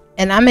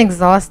and I'm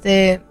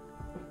exhausted.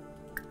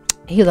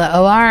 He like,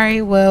 oh,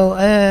 alright,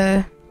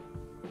 well,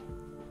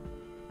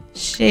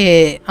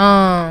 shit.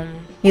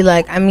 He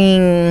like, I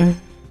mean,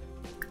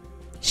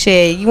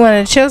 shit, you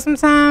wanna chill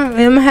sometime? I'm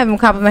gonna have him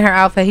compliment her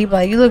outfit. He be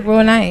like, you look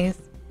real nice.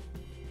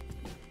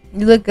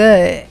 You look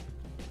good.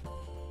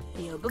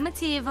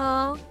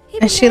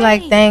 And she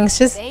like, thanks.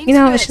 Just, you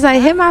know, she's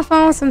like, hit my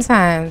phone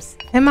sometimes.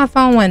 Hit my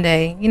phone one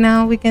day. You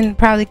know, we can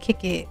probably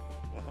kick it.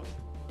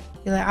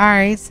 You're like, all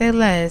right, say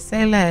less,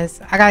 say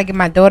less. I gotta get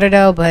my daughter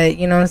though, but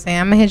you know what I'm saying?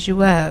 I'm gonna hit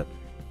you up.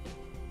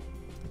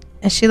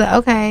 And she like,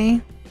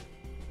 okay.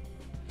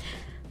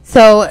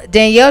 So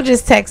Danielle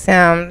just texted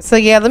him. So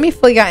yeah, let me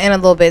fill y'all in a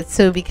little bit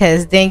too,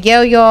 because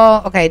Danielle,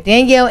 y'all, okay,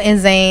 Danielle and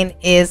Zane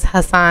is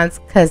Hassan's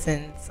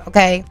cousins.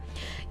 Okay.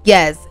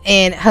 Yes,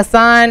 and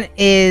Hassan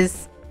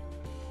is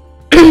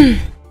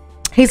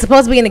he's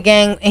supposed to be in the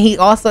gang, and he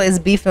also is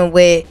beefing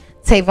with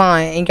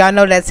Tavon, and y'all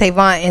know that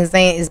Tavon and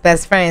Zane is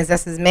best friends.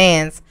 That's his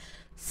man's.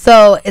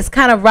 So it's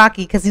kind of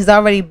rocky because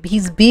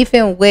he's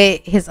beefing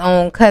with his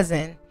own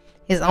cousin,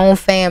 his own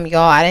fam,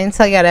 y'all. I didn't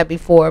tell y'all that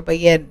before, but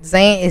yeah,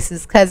 Zane is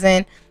his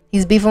cousin.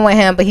 He's beefing with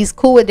him, but he's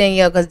cool with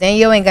Danielle because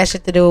Danielle ain't got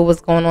shit to do with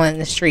what's going on in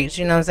the streets.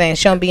 You know what I'm saying?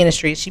 She don't be in the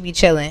streets. She be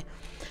chilling.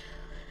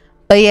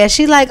 But yeah,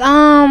 she like,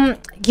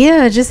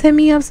 yeah, just hit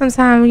me up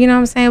sometime. You know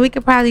what I'm saying? We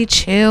could probably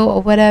chill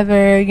or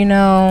whatever, you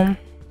know.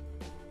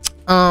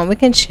 We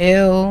can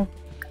chill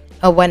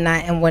or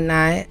whatnot and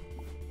whatnot.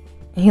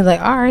 And he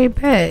like, all right,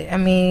 bet. I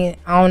mean,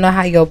 I don't know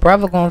how your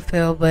brother gonna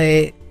feel,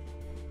 but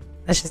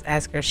let's just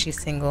ask her if she's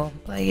single.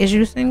 Like, is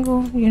you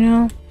single? You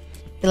know?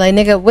 He like,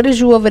 nigga, what is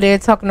you over there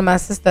talking to my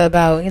sister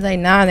about? He's like,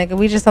 nah, nigga,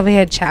 we just over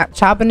here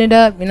chopping it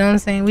up. You know what I'm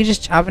saying? We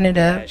just chopping it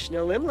up.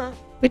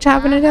 We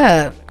chopping it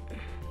up.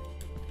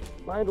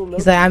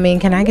 He's like, I mean,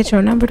 can I get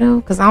your number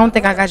though? Because I don't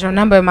think I got your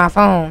number in my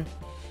phone.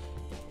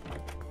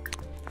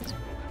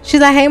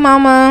 She's like, hey,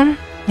 mama.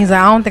 He's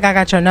like, I don't think I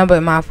got your number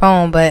in my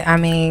phone, but I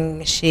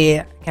mean,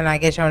 shit, can I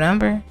get your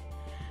number?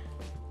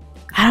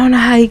 I don't know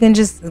how he can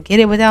just get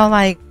it without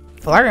like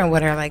flirting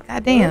with her. Like,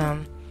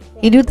 goddamn.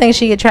 He do think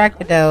she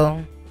attracted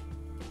though.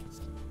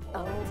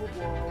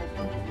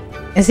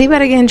 Is he about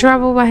to get in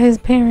trouble by his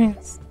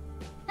parents?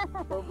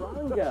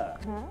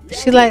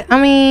 She like, I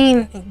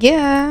mean,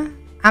 yeah.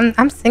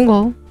 I'm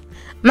single.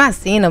 I'm not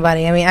seeing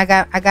nobody. I mean, I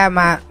got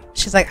my.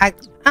 She's like,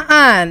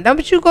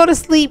 don't you go to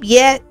sleep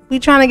yet. We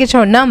trying to get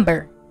your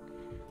number.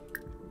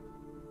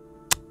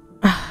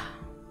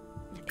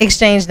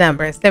 Exchange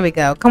numbers. There we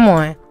go. Come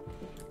on,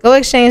 go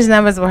exchange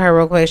numbers with her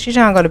real quick. She's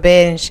trying to go to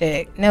bed and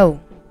shit. No,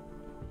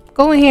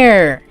 go in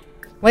here.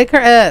 Wake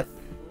her up.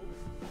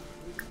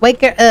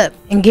 Wake her up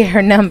and get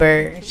her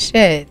number.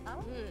 Shit.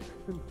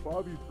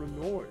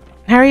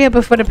 Hurry up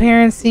before the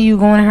parents see you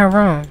go in her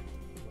room.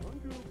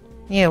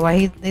 Yeah,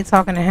 while they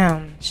talking to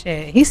him.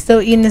 Shit, he's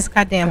still eating this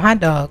goddamn hot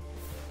dog.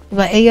 He's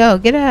like, hey, yo,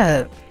 get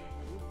up.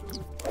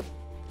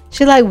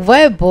 She like,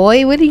 what,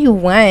 boy? What do you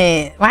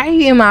want? Why are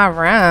you in my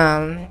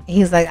room?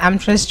 He's like, I'm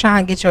just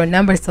trying to get your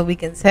number so we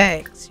can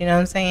text. You know what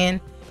I'm saying?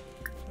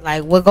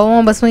 Like, what go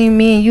on between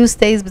me and you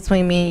stays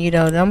between me and you,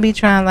 though. Don't be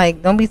trying,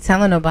 like, don't be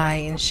telling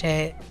nobody and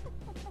shit.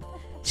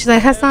 She's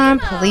like, Hassan,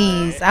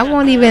 please. I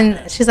won't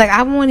even. She's like,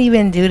 I won't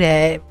even do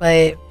that.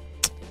 But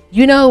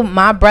you know,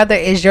 my brother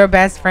is your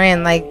best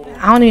friend. Like,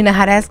 I don't even know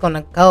how that's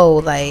gonna go.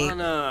 Like,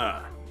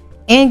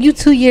 and you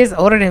 2 years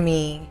older than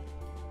me.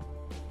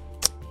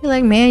 You're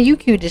like, man, you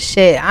cute as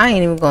shit. I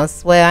ain't even gonna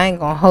swear. I ain't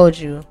gonna hold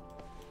you.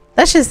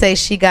 Let's just say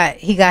he got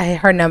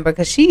her number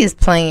because she is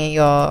playing,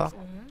 y'all.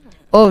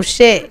 Oh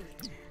shit.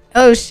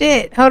 Oh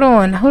shit. Hold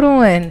on.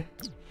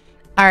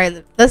 All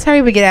right, let's hurry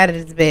up and get out of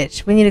this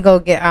bitch. We need to go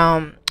get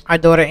our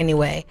daughter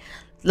anyway.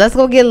 Let's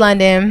go get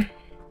London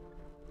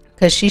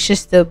because she should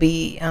still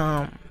be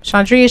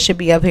Chandria should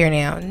be up here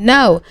now.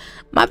 No,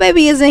 my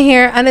baby isn't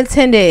here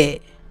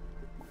unattended.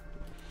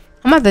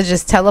 I'm about to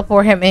just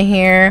teleport him in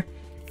here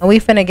and we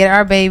finna get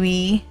our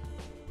baby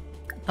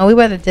and we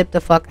better dip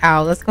the fuck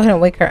out. Let's go ahead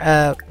and wake her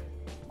up.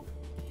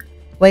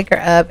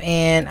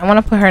 And I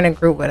want to put her in a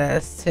group with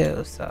us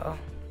too. So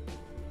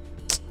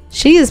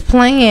she is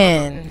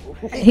playing.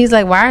 He's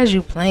like, why are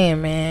you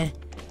playing, man?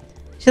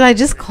 She's like,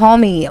 just call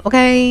me,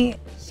 okay?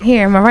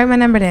 Here, I'm gonna write my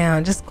number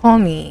down. Just call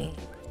me.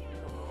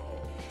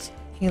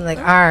 He's like,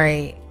 all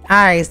right,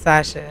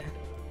 Sasha.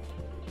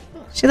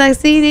 She's like,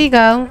 see, there you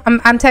go.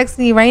 I'm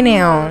texting you right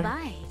now.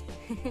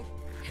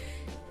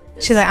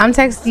 She's like, I'm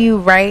texting you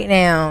right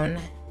now.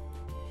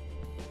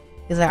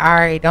 He's like, all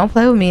right, don't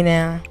play with me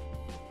now.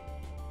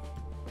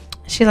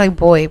 She's like,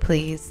 boy,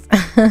 please.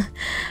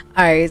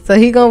 All right, so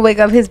he gonna wake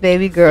up his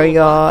baby girl,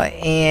 y'all,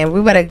 and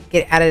we better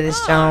get out of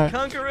this zone,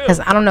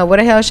 because I don't know where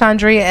the hell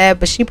Chandria at,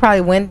 but she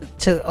probably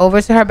went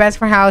over to her best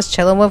friend's house,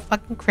 chilling with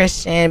fucking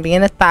Christian,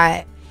 being a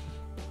thought.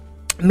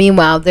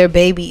 Meanwhile, their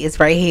baby is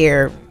right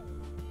here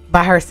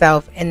by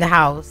herself in the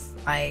house.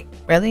 Like,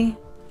 really?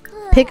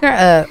 Pick her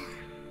up.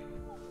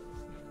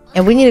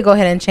 And we need to go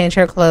ahead and change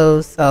her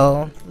clothes.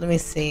 So let me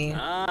see.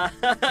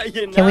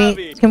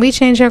 Can we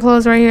change her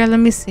clothes right here? Let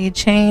me see.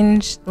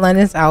 Change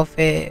London's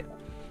outfit.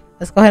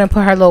 Let's go ahead and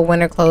put her little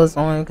winter clothes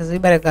on, because we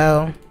better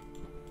go.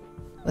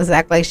 Let's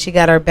act like she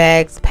got her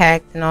bags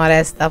packed and all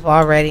that stuff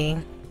already.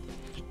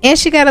 And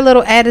she got a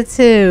little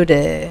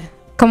attitude.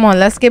 Come on,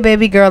 let's get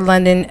baby girl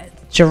London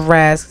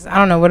dressed. 'Cause I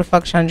don't know where the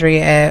fuck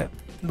Chandria at,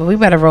 but we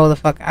better roll the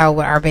fuck out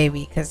with our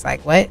baby. Because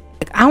like, what?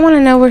 Like, I want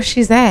to know where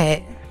she's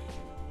at.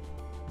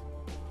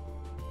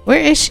 Where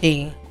is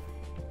she?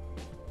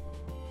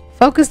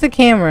 Focus the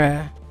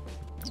camera.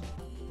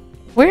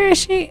 Where is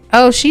she?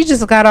 Oh, she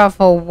just got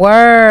off of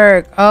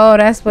work. Oh,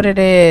 that's what it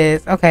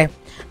is. Okay.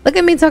 Look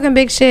at me talking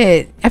big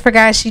shit. I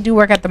forgot she do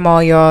work at the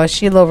mall, y'all.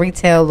 She a little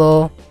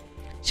retail,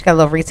 she got a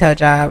little retail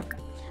job.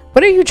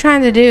 What are you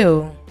trying to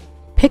do?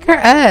 Pick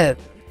her up.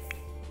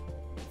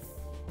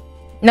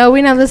 No,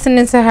 we're not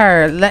listening to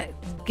her.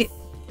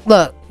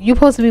 Look, you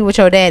supposed to be with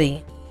your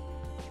daddy.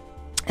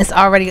 It's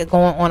already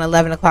going on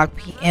 11 o'clock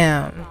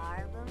p.m.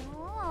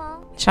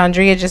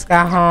 Chandria just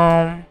got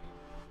home.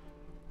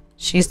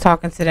 She's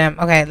talking to them.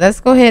 Okay,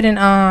 let's go ahead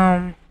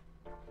and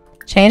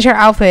change her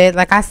outfit,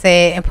 like I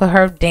said, and put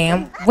her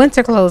damn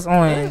winter clothes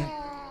on.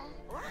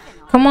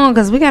 Come on,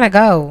 because we gotta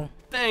go.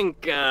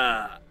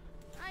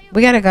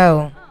 We gotta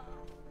go.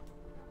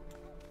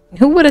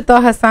 Who would have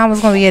thought Hassan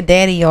was gonna be a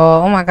daddy,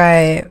 y'all? Oh my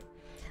god.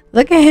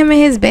 Look at him and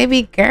his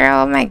baby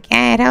girl. Oh my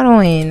god, hold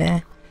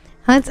on.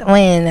 Hold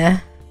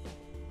on.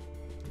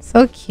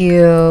 So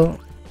cute.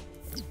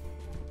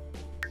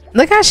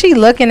 Look how she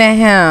looking at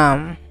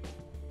him.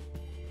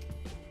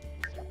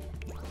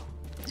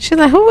 She's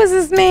like, who is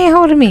this man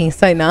holding me?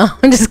 It's like, no,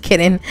 I'm just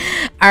kidding.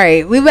 All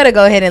right, we better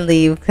go ahead and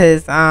leave,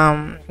 because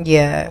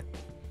yeah,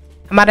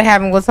 I'm about to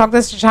have him go talk to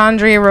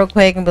Chandria real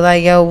quick and be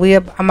like, yo,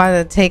 I'm about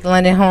to take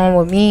London home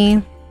with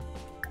me.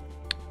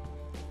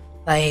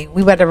 Like,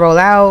 we better roll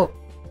out.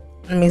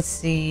 Let me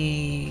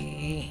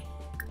see.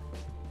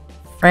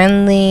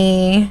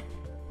 Friendly.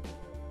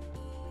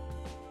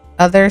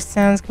 Other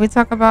sims. Can we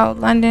talk about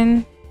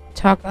London?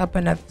 Talk up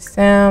another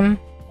sim.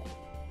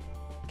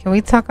 Can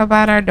we talk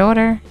about our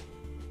daughter?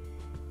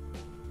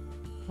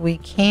 We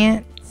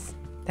can't.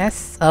 That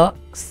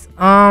sucks.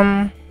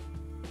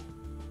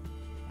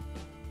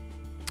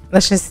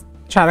 Let's just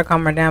try to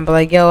calm her down. But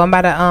like, yo, I'm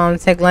about to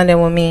take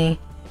London with me.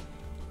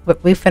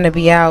 But we finna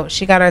be out.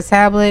 She got her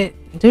tablet.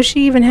 Do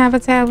she even have a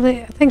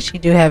tablet? I think she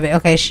do have it.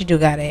 Okay, she do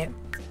got it.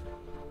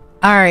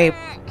 Alright.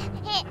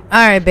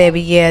 Alright,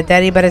 baby. Yeah,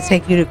 daddy better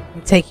take you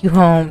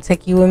home.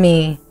 Take you with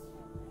me.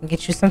 And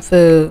get you some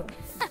food.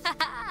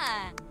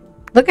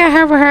 Look at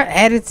her with her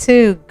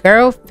attitude.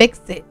 Girl, fix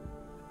it.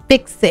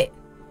 Fix it.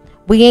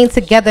 We ain't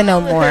together no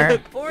more.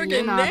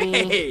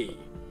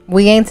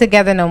 We ain't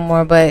together no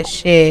more, but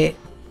shit.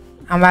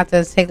 I'm about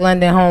to take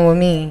London home with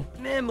me.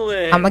 I'm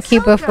gonna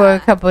keep her for a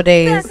couple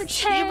days.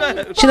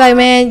 She's like,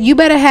 man, you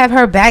better have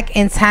her back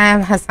in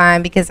time,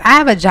 Hassan, because I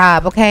have a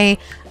job, okay?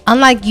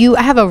 Unlike you,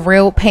 I have a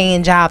real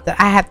paying job that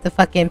I have to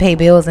fucking pay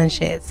bills and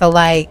shit. So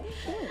like,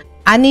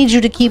 I need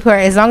you to keep her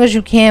as long as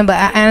you can, but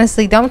I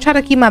honestly don't try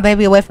to keep my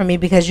baby away from me,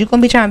 because you're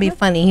gonna be trying to be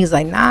funny. He's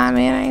like, nah,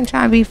 man, I ain't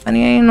trying to be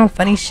funny. I ain't no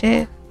funny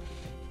shit.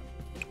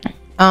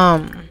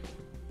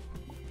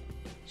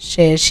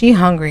 Shit, she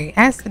hungry.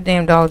 Ask the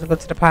damn dog to go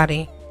to the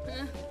potty.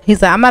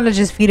 He's like, I'm about to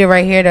just feed her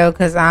right here though,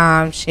 cause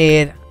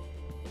shit,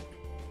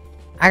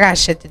 I got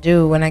shit to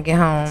do when I get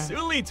home.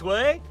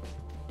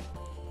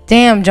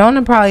 Damn,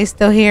 Jonah probably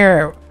still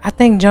here. I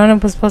think Jonah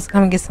was supposed to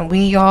come and get some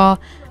weed, y'all.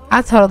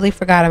 I totally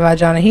forgot about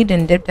Jonah. He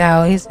didn't dip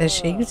out. He said,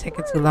 shit, you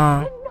taking too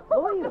long.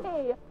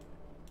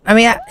 I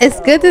mean,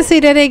 it's good to see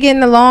that they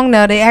getting along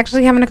though. They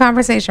actually having a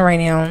conversation right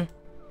now.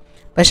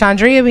 But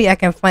Chandria be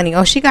acting funny.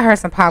 Oh, she got her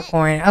some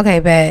popcorn. Okay,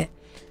 bad.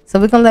 So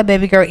we're gonna let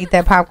baby girl eat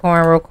that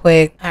popcorn real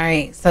quick. All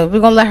right, so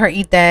we're gonna let her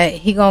eat that.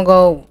 He gonna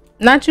go.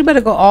 Not you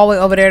better go all the way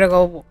over there to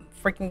go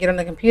freaking get on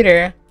the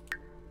computer.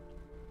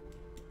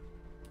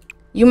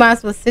 You might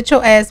as well sit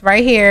your ass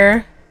right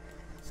here.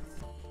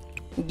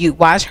 You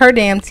watch her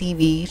damn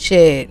TV.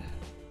 Shit.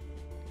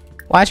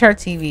 Watch her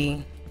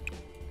TV.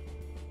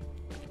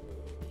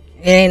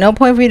 It ain't no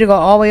point for you to go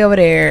all the way over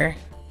there.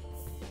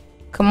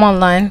 Come on,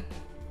 Lon.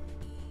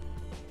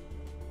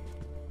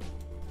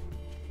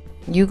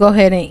 You go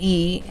ahead and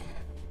eat.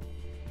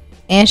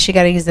 And she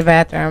gotta use the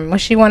bathroom.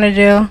 What she wanna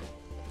do?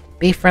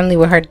 Be friendly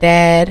with her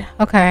dad.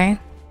 Okay.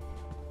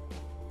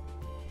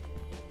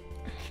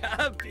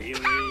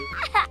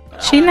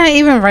 She not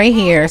even right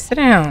here. Sit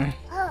down.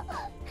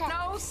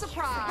 No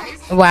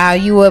surprise. Wow,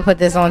 you would put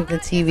this on the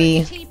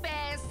TV.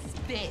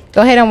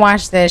 Go ahead and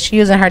watch this. She's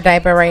using her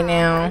diaper right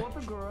now.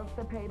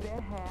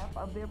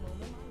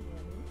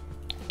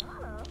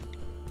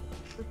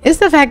 It's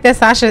the fact that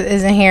Sasha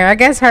isn't here. I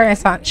guess her and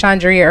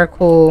Chandria are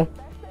cool.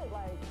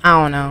 I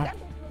don't know.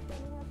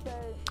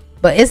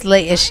 But it's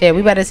late as shit.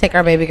 We better take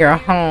our baby girl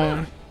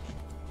home.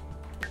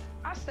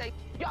 I say,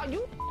 y'all,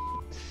 you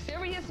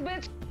serious,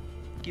 bitch?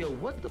 Yo,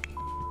 what the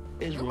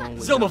is wrong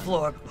with Zoma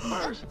floor.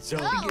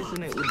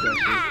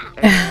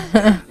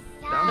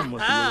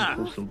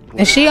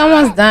 And she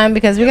almost done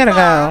because we gotta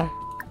go.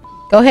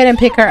 Go ahead and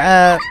pick her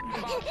up.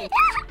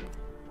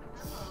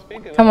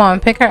 Come on,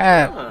 pick her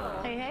up.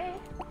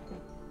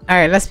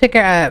 Alright, let's pick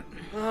her up.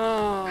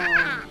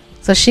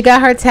 So she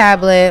got her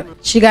tablet.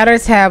 She got her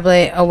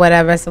tablet or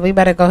whatever. So we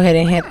better go ahead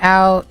and head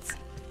out.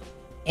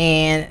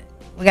 And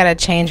we gotta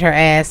change her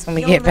ass when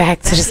we get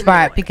back to the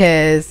spot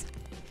because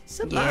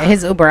yeah,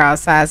 his Uber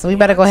outside. So we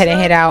better go ahead and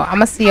head out. I'm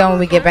gonna see y'all when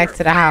we get back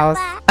to the house.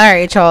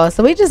 Alright, y'all.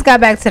 So we just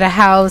got back to the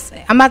house.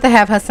 I'm about to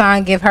have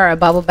Hassan give her a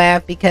bubble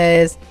bath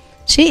because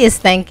she is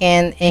stinking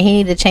and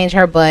he need to change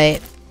her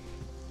butt.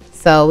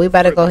 So we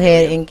better go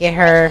ahead and get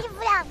her.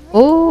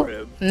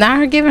 Ooh, not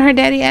her giving her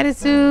daddy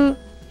attitude.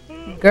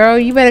 Girl,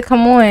 you better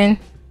come on.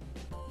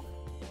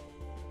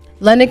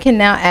 London can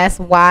now ask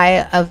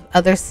why of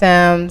other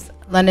Sims.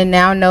 London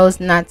now knows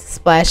not to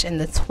splash in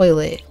the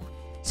toilet.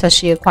 So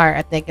she acquired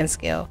a thinking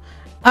skill.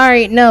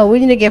 Alright, no, we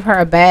need to give her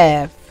a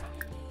bath.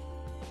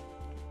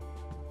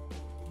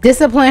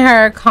 Discipline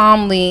her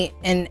calmly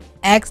and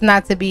ask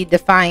not to be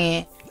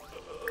defiant.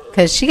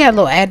 Because she got a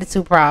little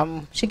attitude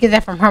problem. She get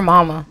that from her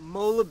mama.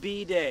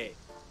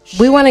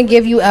 We want to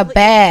give you a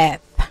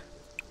bath.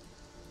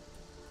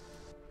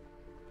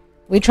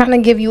 We're trying to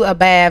give you a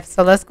bath.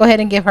 So let's go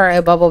ahead and give her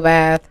a bubble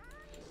bath.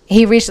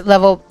 He reached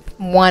level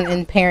 1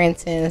 in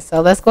parenting.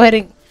 So let's go ahead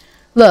and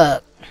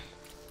look.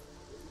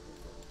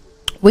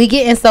 We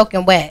getting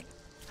soaking wet.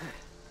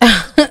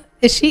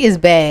 She is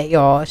bad,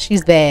 y'all.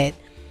 She's bad.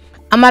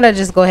 I'm about to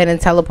just go ahead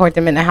and teleport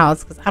them in the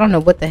house because I don't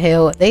know what the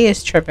hell. They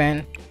is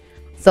tripping.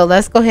 So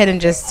let's go ahead and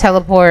just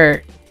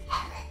teleport.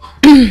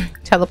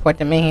 Teleport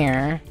them in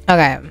here.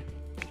 Okay.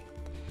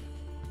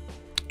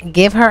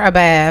 Give her a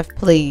bath,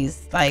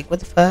 please. Like, what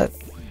the fuck?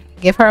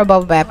 Give her a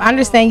bubble bath. I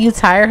understand you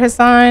tired,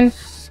 Hassan,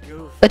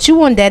 but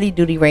you on daddy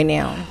duty right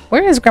now.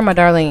 Where is Grandma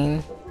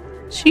Darlene?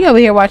 She over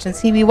here watching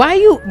TV. Why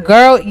you,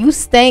 girl, you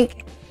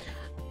stink.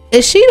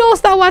 If she don't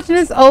stop watching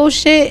this old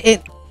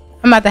shit,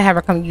 I'm about to have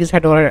her come use her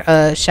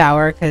daughter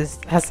shower because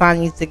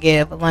Hassan used to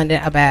give London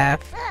a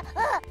bath.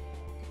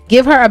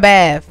 Give her a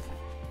bath.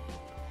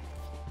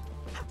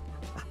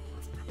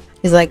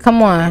 He's like,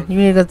 come on, you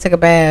need to go take a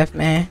bath,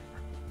 man.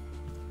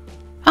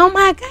 Oh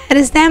my god,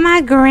 is that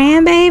my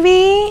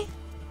grandbaby?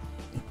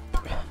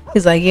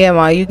 He's like, yeah,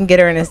 ma, you can get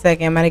her in a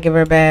second. I'm gonna give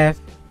her a bath.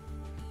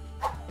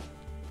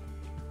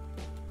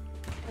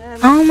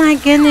 Oh my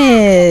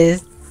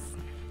goodness.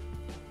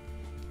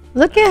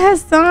 Look at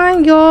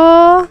Hassan,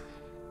 y'all.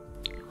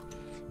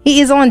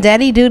 He is on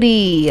daddy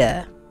duty.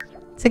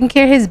 Taking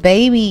care of his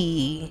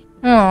baby.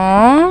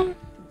 Aww.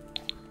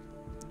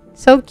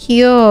 So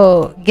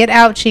cute. Get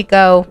out,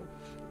 Chico.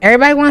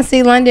 Everybody wants to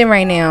see London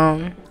right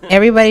now.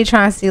 Everybody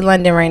trying to see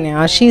London right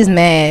now. She's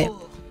mad.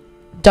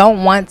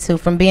 Don't want to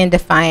from being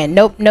defiant.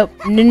 Nope, nope,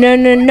 no,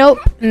 nope.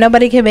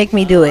 Nobody can make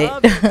me do it.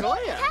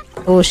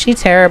 Oh, she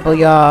terrible,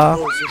 y'all.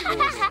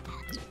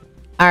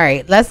 All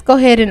right, let's go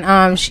ahead and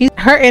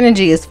her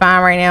energy is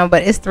fine right now,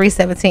 but it's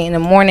 3:17 in the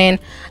morning.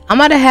 I'm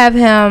gonna have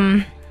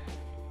him.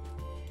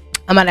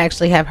 I'm gonna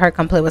actually have her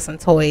come play with some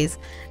toys.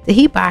 Did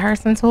he buy her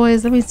some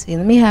toys? Let me see.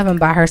 Let me have him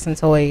buy her some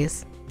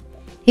toys.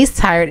 He's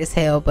tired as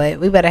hell, but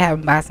we better have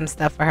him buy some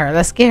stuff for her.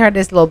 Let's get her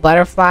this little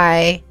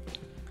butterfly.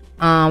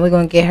 We're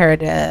gonna get her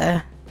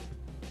the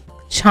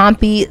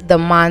Chompy the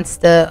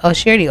monster. Oh,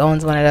 she already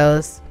owns one of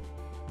those.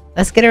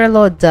 Let's get her a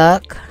little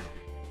duck.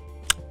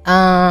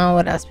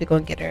 What else we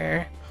gonna get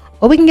her?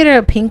 Oh, we can get her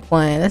a pink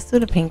one. Let's do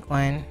the pink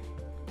one.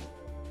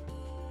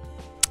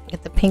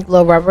 Get the pink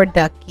little rubber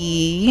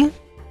ducky.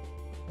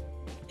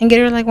 And get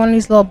her like one of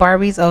these little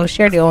Barbies. Oh,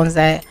 she already owns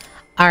that.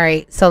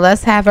 Alright, so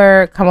let's have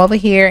her come over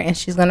here and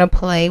she's gonna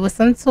play with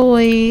some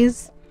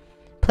toys.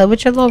 Play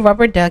with your little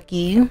rubber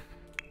ducky.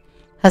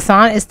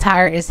 Hassan is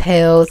tired as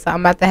hell, so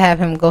I'm about to have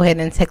him go ahead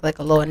and take like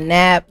a little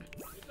nap.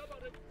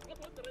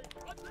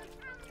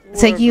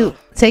 Take you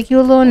a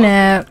little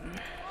nap.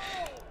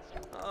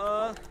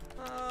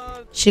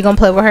 She gonna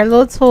play with her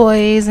little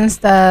toys and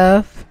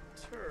stuff.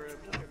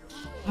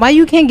 Why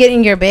you can't get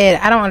in your bed?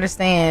 I don't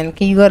understand.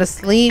 Can you go to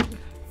sleep?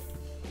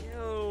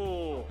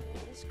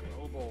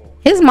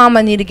 His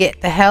mama need to get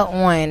the hell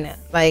on.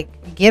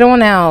 Like, get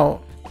on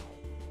out.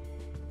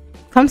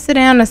 Come sit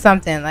down or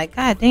something. Like,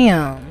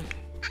 goddamn.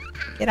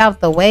 Get out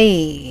the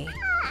way.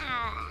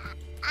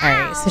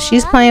 Alright, so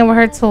she's playing with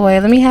her toy.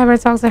 Let me have her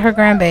talk to her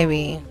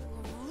grandbaby.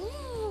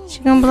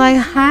 She gonna be like,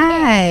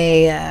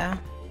 hi.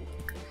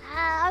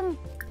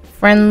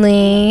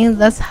 friendly.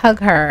 Let's hug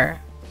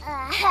her.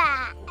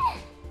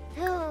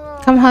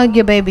 Come hug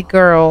your baby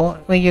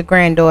girl or your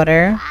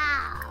granddaughter.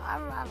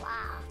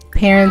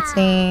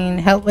 Parenting,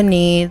 help with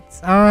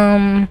needs.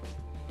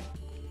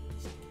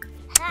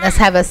 Let's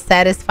have a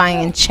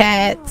satisfying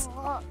chat.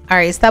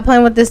 Alright, stop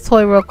playing with this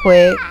toy real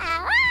quick.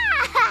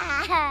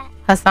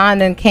 Hassan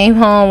then came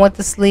home, went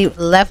to sleep,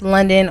 left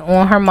London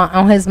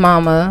on his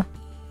mama.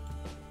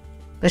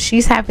 But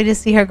she's happy to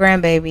see her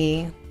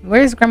grandbaby.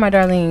 Where's Grandma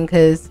Darlene?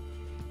 Because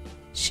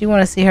she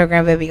want to see her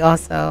grandbaby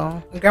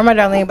also. Grandma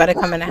Darlene about to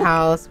come in the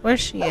house.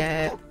 Where's she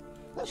at?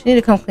 She need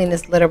to come clean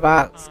this litter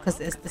box because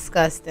it's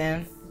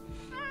disgusting.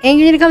 And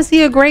you need to come see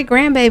your great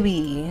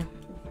grandbaby.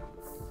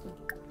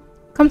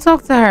 Come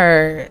talk to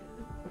her.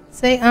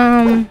 Say,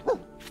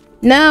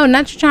 no,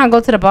 not you trying to go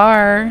to the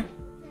bar.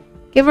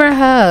 Give her a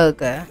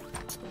hug.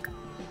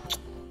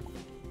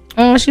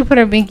 Oh, she put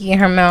her binky in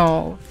her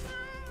mouth.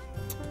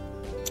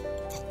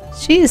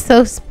 She is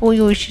so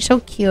spoiled. She's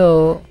so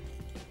cute.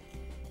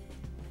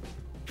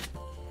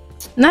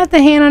 Not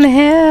the hand on the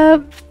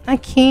hip. I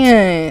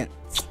can't.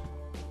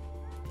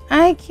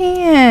 I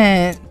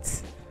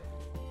can't.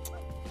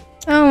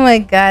 Oh my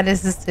god,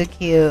 this is too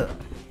cute.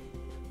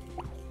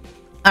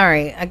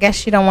 Alright, I guess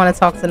she don't want to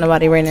talk to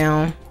nobody right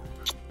now.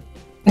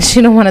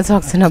 She don't want to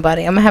talk to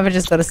nobody. I'm gonna have her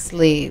just go to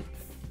sleep.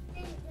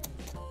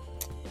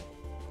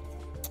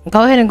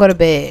 Go ahead and go to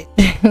bed.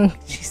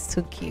 She's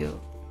too cute.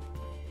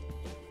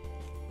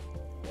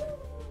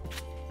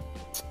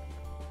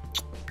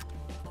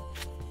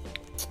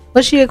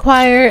 What she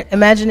acquired?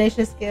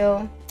 Imagination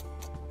skill.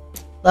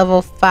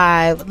 Level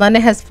 5.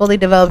 London has fully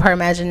developed her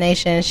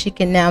imagination. She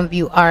can now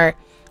view art.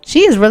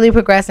 She is really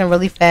progressing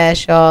really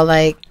fast, y'all.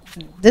 Like,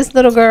 this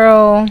little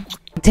girl.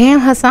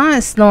 Damn, Hassan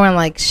is snoring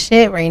like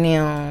shit right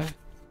now.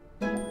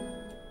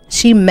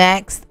 She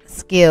maxed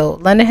skill.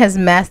 London has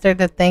mastered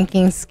the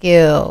thinking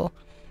skill.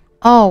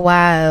 Oh,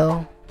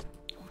 wow.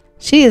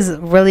 She is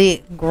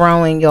really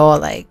growing, y'all.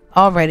 Like,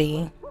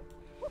 already.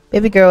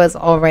 Baby girl is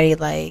already,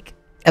 like,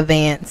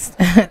 advanced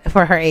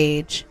for her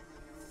age.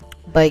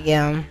 But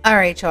yeah, all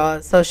right,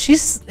 y'all. So is she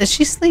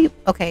sleep?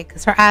 Okay,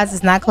 because her eyes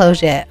is not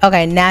closed yet.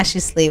 Okay, now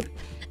she's asleep.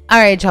 All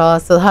right, y'all.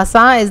 So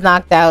Hassan is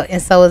knocked out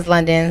and so is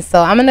London.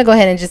 So I'm gonna go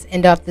ahead and just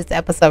end off this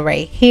episode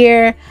right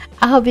here.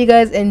 I hope you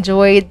guys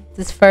enjoyed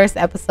this first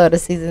episode of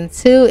season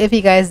 2. If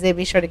you guys did,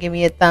 be sure to give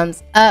me a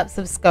thumbs up,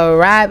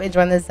 subscribe, and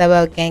join the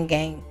Zebo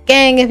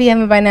gang if you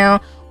haven't by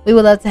now. We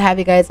would love to have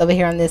you guys over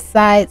here on this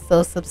side,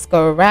 so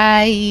subscribe.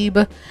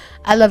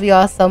 I love you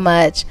all so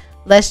much.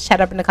 Let's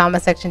chat up in the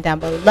comment section down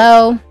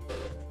below.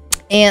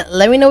 And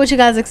let me know what you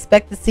guys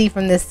expect to see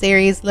from this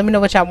series. Let me know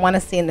what y'all want to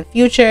see in the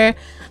future.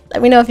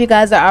 Let me know if you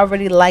guys are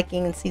already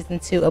liking season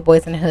 2 of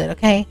Boyz N Da Hood,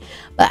 okay?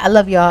 But I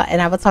love y'all, and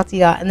I will talk to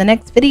y'all in the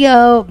next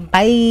video.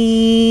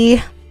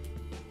 Bye.